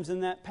times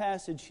in that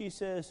passage he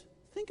says,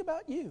 think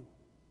about you.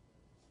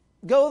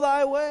 Go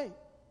thy way.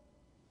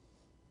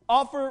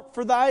 Offer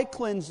for thy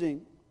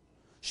cleansing.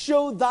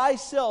 Show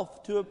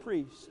thyself to a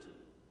priest.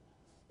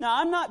 Now,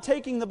 I'm not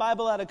taking the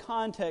Bible out of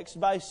context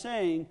by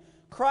saying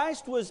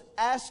Christ was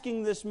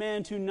asking this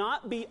man to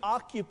not be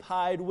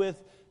occupied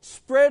with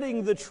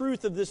spreading the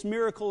truth of this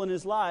miracle in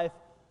his life,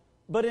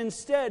 but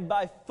instead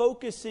by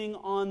focusing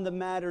on the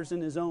matters in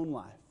his own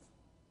life.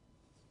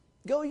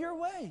 Go your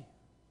way.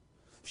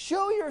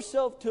 Show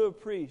yourself to a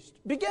priest.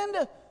 Begin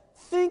to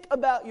think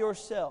about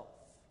yourself.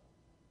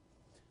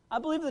 I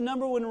believe the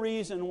number one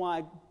reason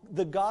why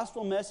the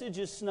gospel message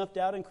is snuffed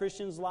out in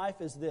Christians' life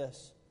is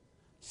this: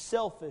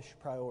 selfish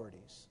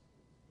priorities.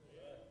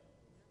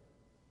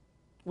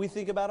 We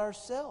think about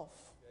ourselves.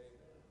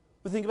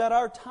 We think about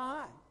our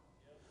time.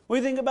 We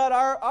think about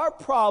our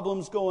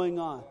problems going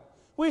on.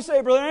 We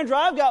say, Brother Andrew,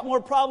 I've got more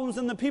problems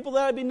than the people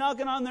that I'd be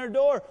knocking on their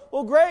door.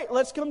 Well, great.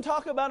 Let's come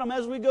talk about them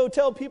as we go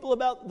tell people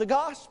about the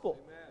gospel.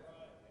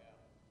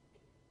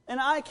 And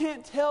I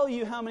can't tell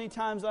you how many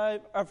times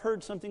I've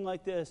heard something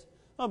like this.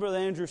 Oh, Brother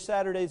Andrew,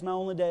 Saturday's my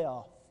only day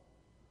off.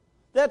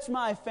 That's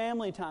my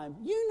family time.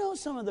 You know,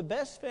 some of the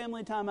best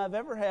family time I've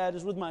ever had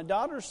is with my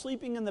daughter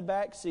sleeping in the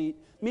back seat,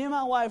 me and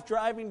my wife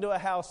driving to a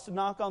house to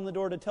knock on the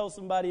door to tell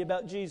somebody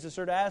about Jesus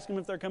or to ask them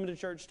if they're coming to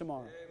church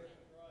tomorrow.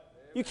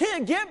 You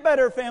can't get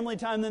better family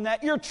time than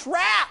that. You're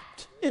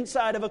trapped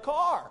inside of a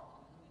car.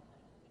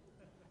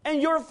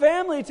 And your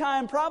family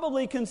time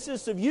probably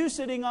consists of you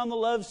sitting on the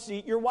love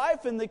seat, your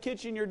wife in the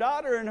kitchen, your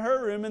daughter in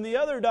her room, and the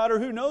other daughter,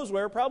 who knows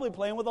where, probably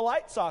playing with a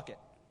light socket.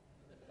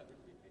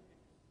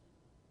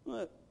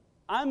 Look,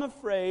 I'm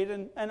afraid,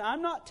 and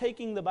I'm not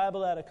taking the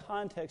Bible out of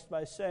context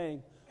by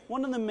saying,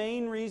 one of the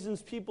main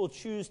reasons people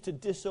choose to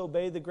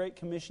disobey the Great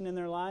Commission in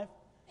their life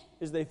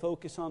is they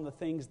focus on the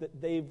things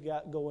that they've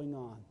got going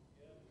on.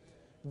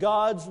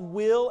 God's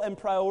will and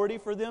priority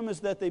for them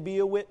is that they be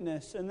a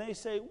witness. And they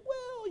say,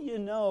 well, you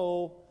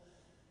know,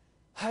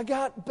 I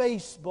got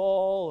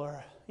baseball,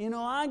 or, you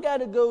know, I got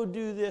to go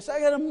do this. I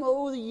got to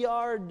mow the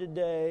yard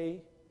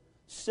today.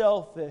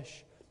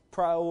 Selfish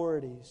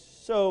priorities.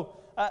 So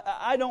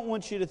I don't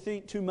want you to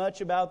think too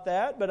much about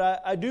that, but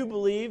I do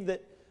believe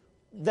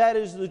that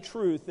is the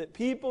truth, that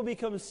people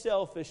become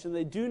selfish and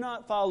they do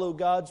not follow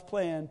God's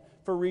plan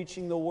for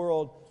reaching the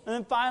world. And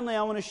then finally,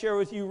 I want to share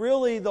with you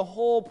really the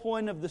whole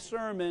point of the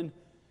sermon,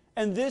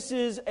 and this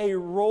is a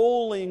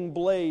rolling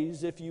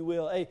blaze, if you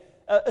will,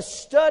 a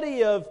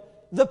study of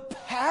the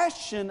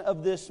passion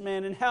of this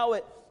man and how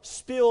it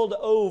spilled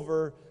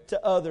over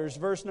to others.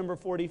 Verse number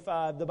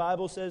 45, the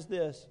Bible says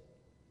this: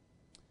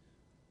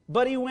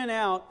 but he went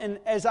out, and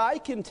as I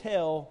can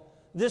tell,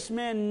 this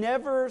man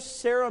never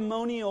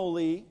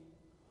ceremonially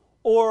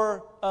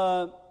or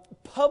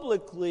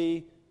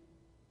publicly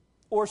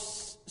or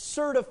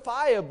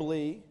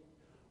certifiably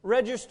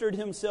registered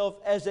himself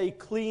as a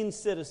clean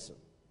citizen.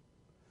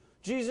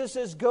 Jesus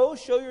says, go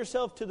show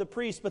yourself to the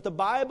priest, but the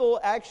Bible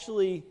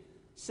actually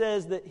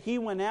says that he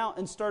went out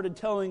and started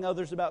telling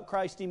others about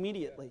Christ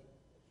immediately.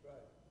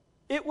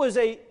 It was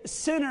a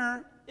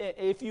sinner,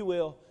 if you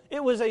will.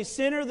 It was a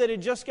sinner that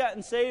had just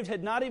gotten saved,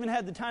 had not even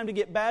had the time to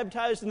get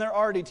baptized, and they're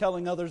already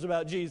telling others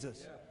about Jesus.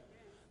 Yeah.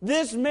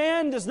 This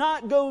man does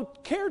not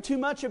care too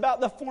much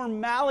about the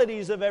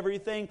formalities of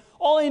everything.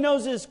 All he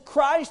knows is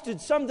Christ did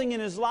something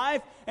in his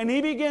life, and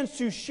he begins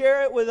to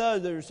share it with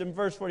others. And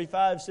verse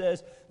 45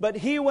 says, but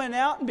he went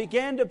out and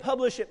began to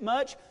publish it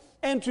much,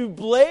 and to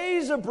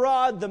blaze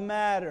abroad the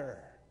matter.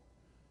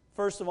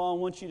 First of all, I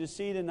want you to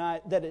see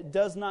tonight that it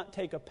does not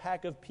take a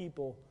pack of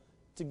people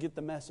to get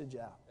the message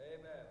out.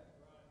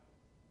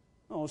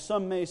 Oh,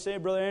 some may say,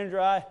 Brother Andrew,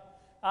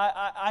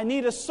 I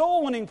need a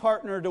soul-winning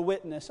partner to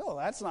witness. Oh,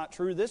 that's not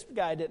true. This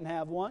guy didn't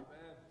have one.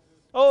 Amen.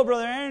 Oh,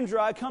 Brother Andrew,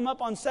 I come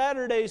up on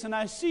Saturdays and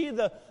I see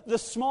the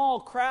small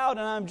crowd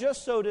and I'm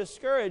just so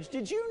discouraged.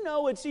 Did you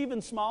know it's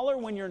even smaller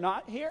when you're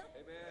not here?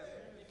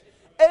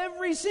 Amen.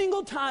 Every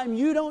single time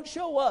you don't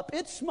show up,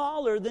 it's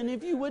smaller than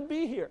if you would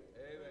be here.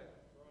 Amen.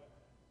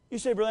 You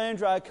say, Brother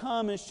Andrew, I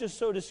come and it's just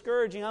so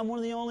discouraging. I'm one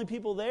of the only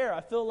people there.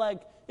 I feel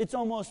like it's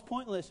almost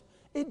pointless.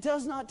 It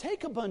does not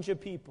take a bunch of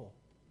people.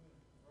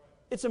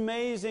 It's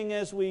amazing,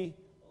 as we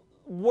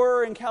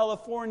were in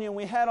California and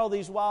we had all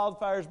these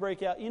wildfires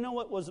break out. You know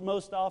what was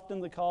most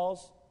often the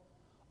cause?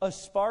 A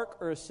spark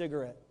or a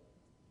cigarette.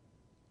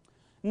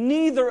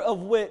 Neither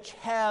of which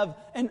have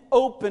an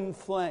open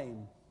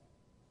flame.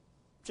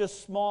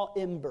 Just small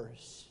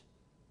embers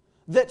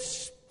that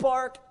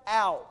spark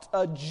out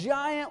a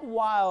giant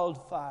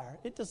wildfire.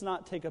 It does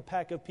not take a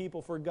pack of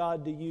people for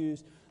God to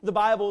use. The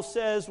Bible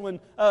says when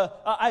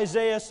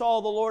Isaiah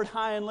saw the Lord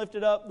high and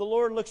lifted up, the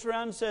Lord looks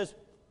around and says,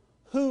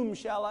 whom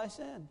shall I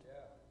send?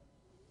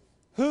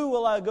 Who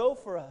will I go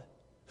for us?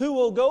 Who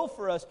will go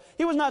for us?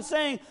 He was not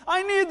saying,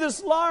 I need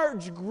this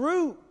large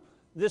group.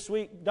 This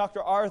week,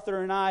 Dr.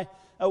 Arthur and I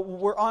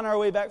were on our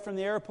way back from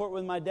the airport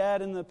with my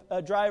dad in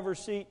the driver's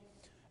seat.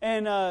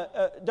 And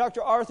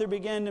Dr. Arthur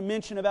began to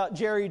mention about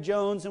Jerry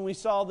Jones, and we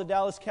saw the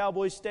Dallas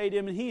Cowboys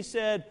Stadium, and he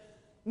said,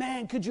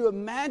 man, could you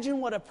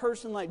imagine what a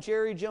person like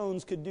Jerry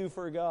Jones could do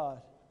for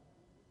God?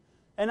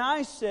 And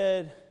I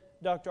said,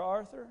 Dr.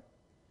 Arthur,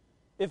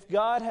 if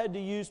God had to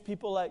use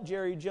people like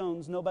Jerry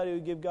Jones, nobody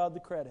would give God the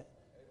credit.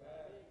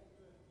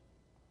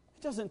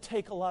 It doesn't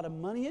take a lot of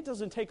money. It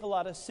doesn't take a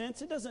lot of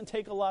sense. It doesn't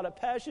take a lot of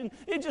passion.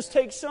 It just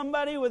takes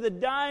somebody with a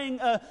dying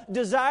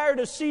desire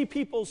to see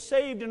people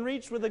saved and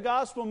reached with the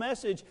gospel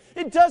message.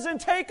 It doesn't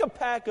take a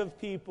pack of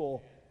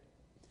people.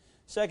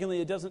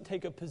 Secondly, it doesn't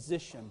take a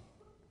position.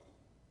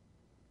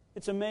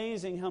 It's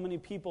amazing how many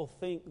people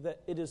think that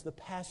it is the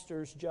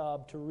pastor's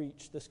job to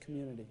reach this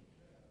community.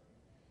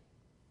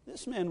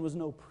 This man was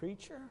no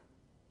preacher.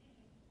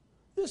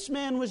 This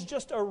man was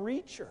just a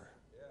reacher.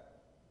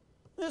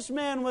 This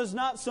man was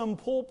not some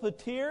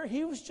pulpiteer.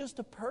 He was just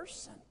a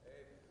person.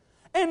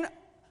 And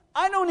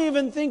I don't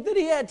even think that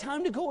he had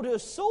time to go to a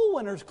soul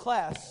winners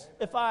class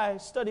if I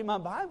study my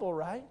Bible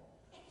right.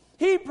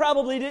 He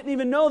probably didn't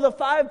even know the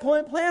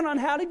 5-point plan on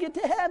how to get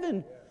to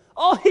heaven.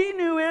 All he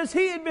knew is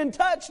he had been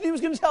touched and he was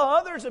going to tell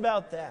others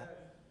about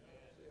that.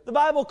 The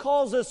Bible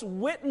calls us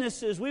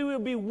witnesses. We will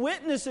be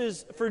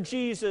witnesses for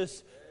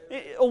Jesus.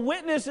 A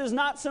witness is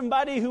not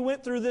somebody who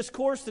went through this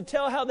course to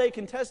tell how they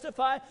can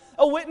testify.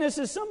 A witness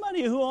is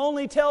somebody who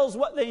only tells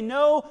what they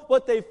know,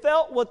 what they've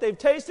felt, what they've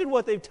tasted,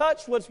 what they've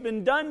touched, what's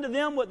been done to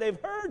them, what they've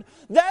heard.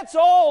 That's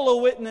all a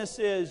witness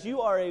is.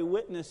 You are a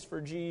witness for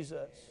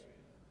Jesus.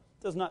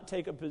 It does not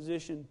take a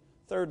position.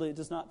 Thirdly, it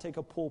does not take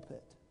a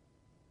pulpit.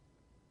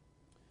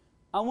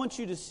 I want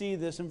you to see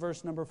this in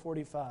verse number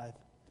 45.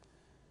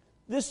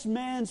 This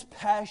man's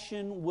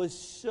passion was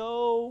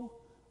so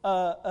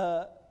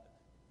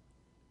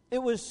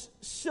it was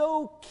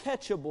so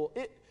catchable.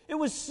 It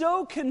was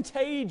so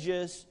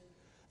contagious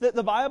that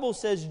the Bible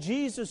says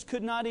Jesus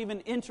could not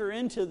even enter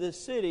into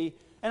this city.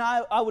 And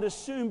I would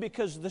assume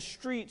because the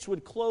streets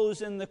would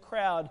close in the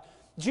crowd.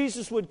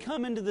 Jesus would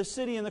come into the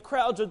city and the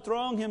crowds would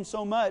throng him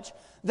so much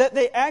that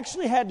they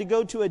actually had to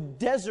go to a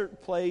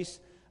desert place.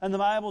 And the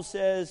Bible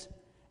says,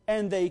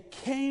 and they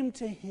came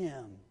to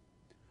him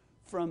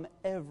from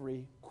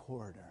every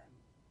quarter.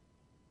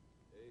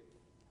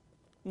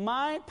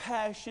 My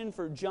passion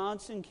for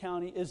Johnson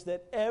County is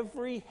that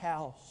every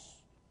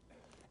house,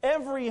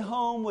 every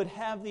home would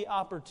have the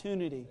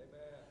opportunity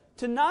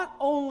to not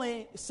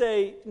only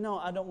say, no,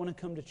 I don't want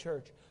to come to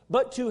church,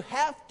 but to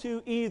have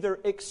to either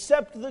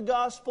accept the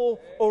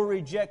gospel or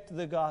reject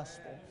the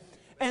gospel.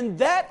 And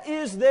that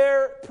is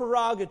their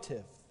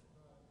prerogative.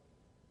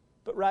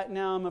 But right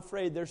now I'm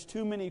afraid there's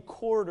too many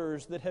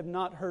quarters that have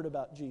not heard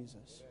about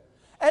Jesus.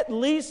 At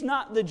least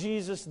not the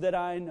Jesus that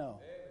I know.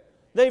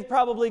 They've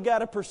probably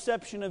got a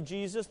perception of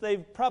Jesus.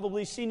 They've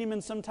probably seen him in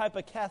some type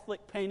of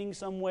Catholic painting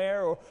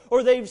somewhere,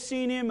 or they've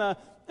seen him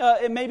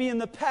maybe in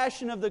the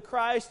Passion of the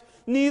Christ,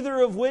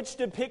 neither of which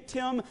depict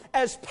him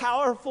as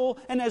powerful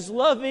and as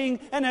loving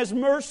and as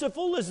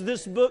merciful as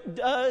this book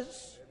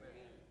does.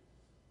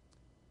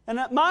 And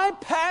my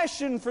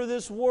passion for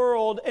this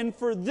world and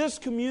for this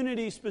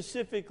community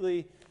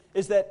specifically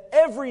is that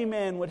every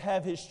man would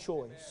have his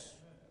choice,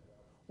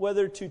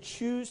 whether to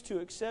choose to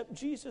accept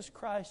Jesus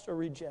Christ or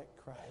reject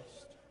Christ.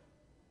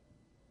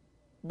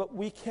 But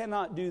we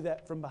cannot do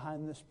that from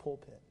behind this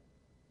pulpit.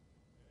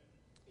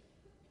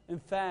 In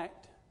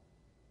fact,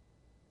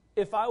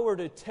 if I were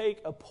to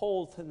take a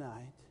poll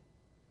tonight,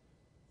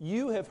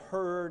 you have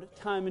heard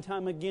time and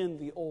time again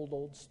the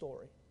old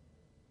story.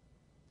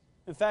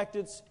 In fact,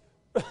 it's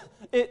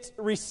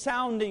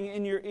resounding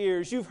in your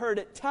ears. You've heard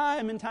it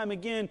time and time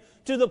again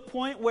to the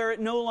point where it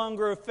no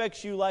longer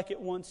affects you like it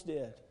once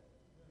did.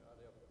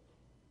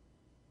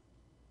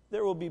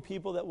 There will be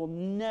people that will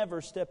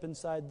never step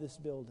inside this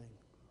building.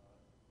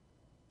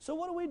 So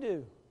what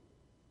do?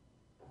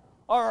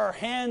 Are our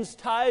hands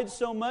tied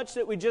so much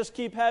that we just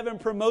keep having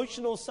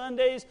promotional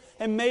Sundays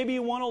and maybe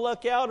want to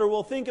luck out, or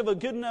we'll think of a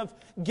good enough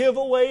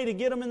giveaway to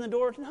get them in the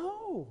door?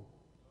 No.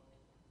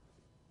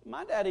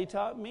 My daddy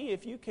taught me,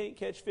 if you can't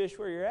catch fish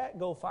where you're at,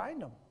 go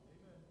find them.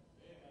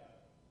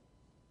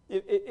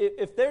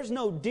 If there's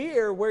no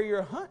deer where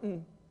you're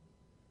hunting,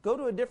 go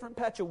to a different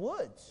patch of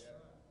woods.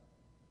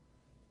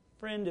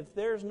 Friend, if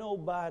there's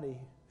nobody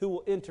who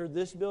will enter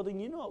this building,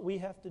 you know what we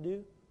have to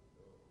do?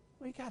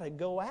 We got to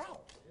go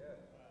out.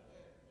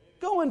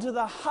 Go into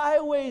the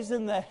highways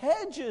and the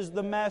hedges,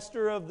 the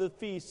master of the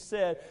feast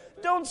said.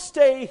 Don't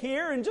stay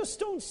here and just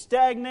don't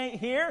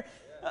stagnate here.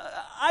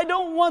 I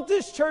don't want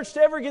this church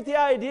to ever get the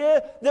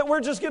idea that we're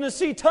just going to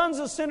see tons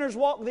of sinners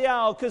walk the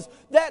aisle, because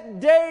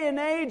that day and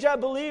age, I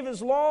believe,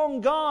 is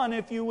long gone,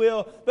 if you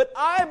will. But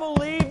I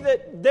believe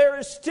that there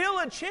is still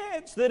a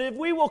chance that if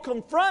we will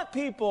confront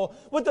people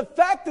with the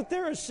fact that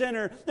they're a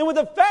sinner and with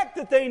the fact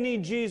that they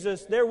need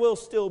Jesus, there will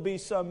still be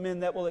some men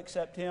that will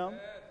accept Him.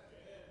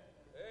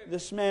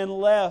 This man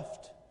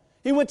left.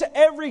 He went to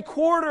every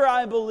quarter,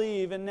 I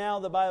believe, and now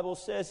the Bible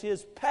says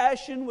his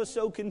passion was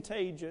so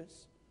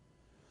contagious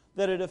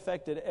that it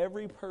affected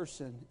every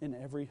person in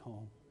every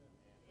home.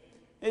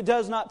 It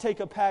does not take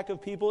a pack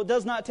of people. It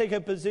does not take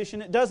a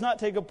position. It does not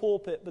take a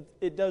pulpit, but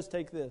it does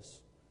take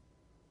this,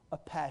 a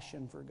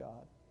passion for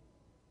God.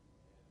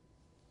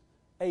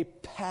 A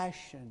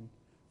passion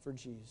for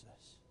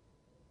Jesus.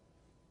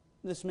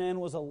 This man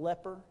was a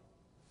leper.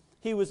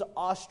 He was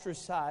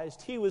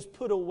ostracized. He was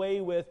put away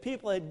with.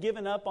 People had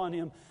given up on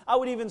him. I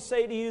would even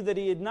say to you that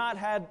he had not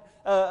had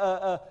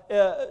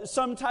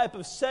some type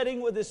of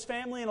setting with his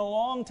family in a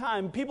long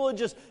time. People had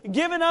just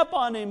given up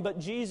on him, but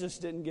Jesus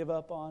didn't give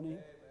up on him.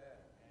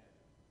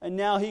 And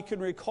now he can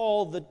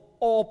recall the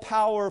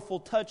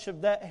all-powerful touch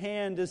of that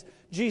hand as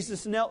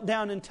Jesus knelt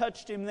down and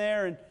touched him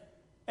there,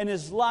 and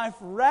his life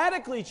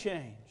radically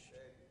changed.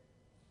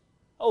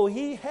 Oh,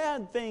 he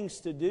had things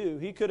to do.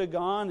 He could have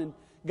gone and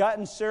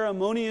gotten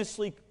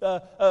ceremoniously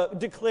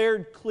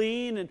declared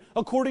clean, and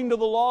according to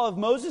the law of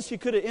Moses, he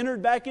could have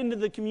entered back into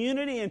the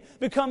community and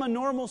become a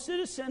normal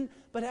citizen.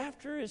 But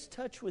after his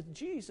touch with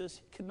Jesus,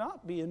 he could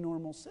not be a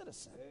normal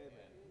citizen.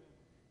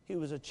 He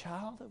was a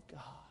child of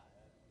God.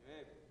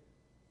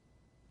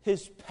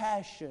 His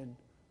passion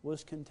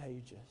was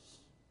contagious.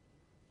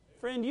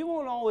 Friend, you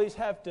won't always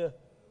have to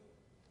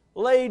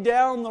lay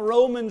down the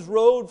Romans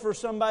road for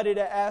somebody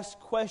to ask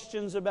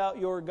questions about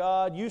your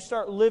God. You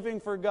start living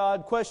for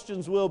God,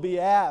 questions will be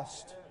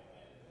asked.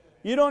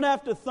 You don't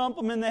have to thump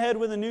them in the head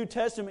with the New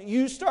Testament.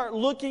 You start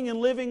looking and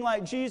living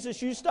like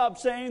Jesus. You stop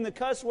saying the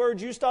cuss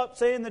words. You stop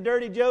saying the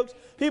dirty jokes.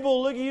 People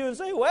will look at you and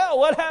say, well,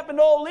 what happened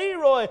to old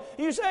Leroy?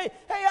 You say,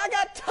 hey, I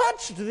got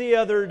touched the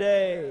other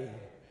day.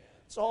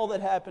 It's all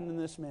that happened in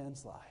this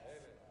man's life.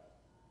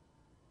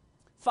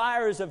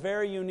 Fire is a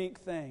very unique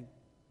thing.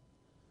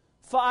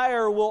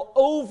 Fire will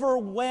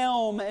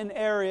overwhelm an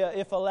area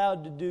if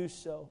allowed to do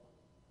so.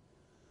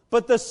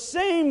 But the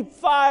same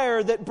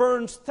fire that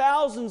burns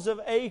thousands of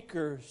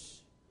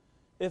acres,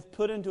 if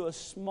put into a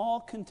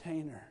small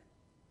container,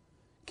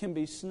 can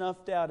be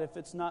snuffed out if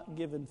it's not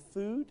given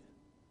food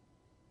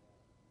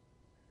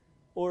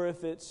or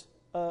if it's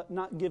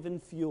not given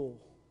fuel.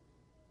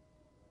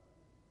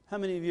 How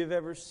many of you have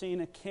ever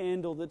seen a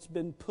candle that's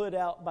been put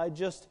out by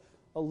just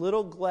a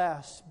little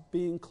glass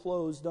being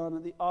closed on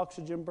it? The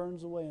oxygen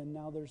burns away and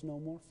now there's no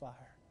more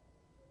fire.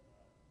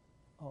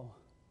 Oh.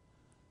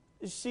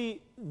 You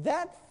see,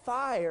 that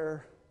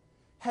fire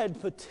had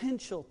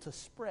potential to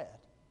spread.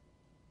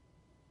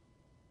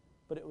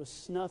 But it was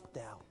snuffed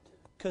out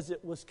because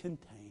it was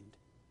contained.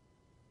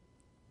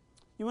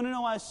 You want to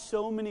know why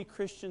so many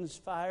Christians'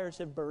 fires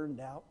have burned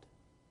out?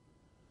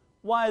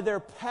 Why their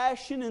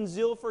passion and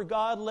zeal for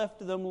God left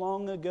them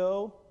long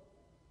ago?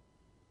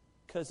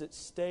 Because it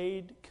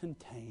stayed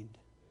contained.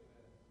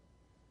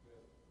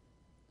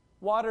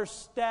 Water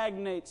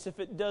stagnates if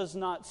it does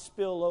not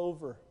spill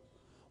over.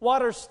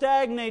 Water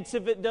stagnates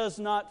if it does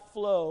not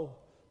flow.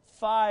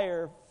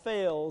 Fire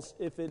fails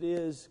if it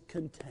is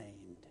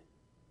contained.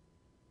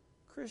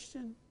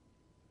 Christian,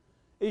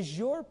 is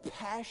your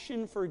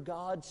passion for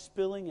God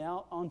spilling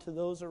out onto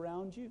those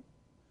around you?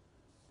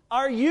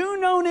 Are you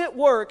known at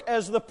work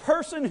as the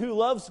person who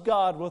loves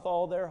God with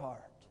all their heart?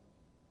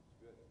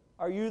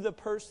 Are you the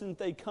person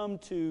they come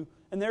to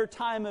in their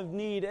time of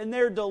need and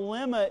their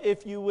dilemma,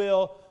 if you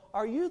will?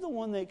 Are you the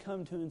one they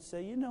come to and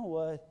say, you know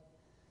what?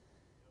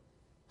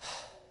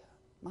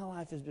 My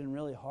life has been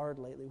really hard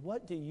lately.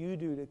 What do you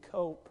do to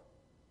cope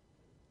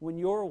when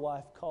your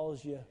wife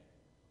calls you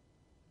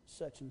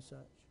such and such?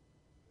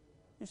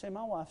 You say,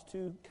 my wife's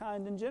too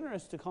kind and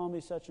generous to call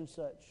me such and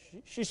such.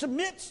 She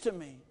submits to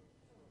me.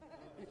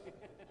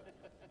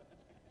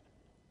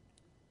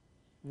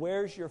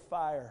 Where's your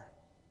fire?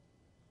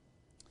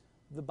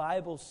 The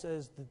Bible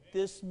says that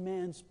this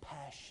man's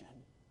passion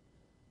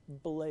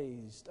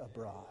blazed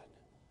abroad.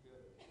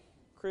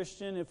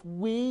 Christian, if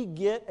we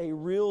get a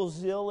real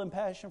zeal and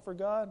passion for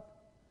God,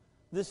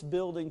 this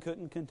building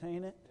couldn't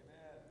contain it.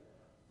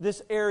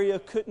 This area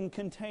couldn't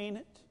contain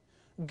it.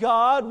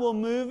 God will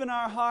move in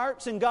our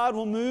hearts and God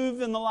will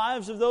move in the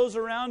lives of those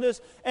around us,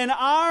 and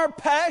our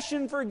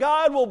passion for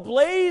God will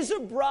blaze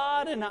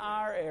abroad in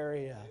our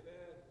area.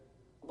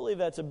 I believe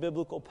that's a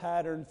biblical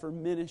pattern for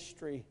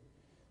ministry.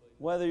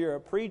 Whether you're a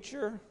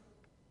preacher,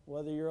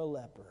 whether you're a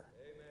leper.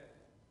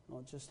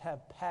 Well, just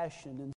have passion and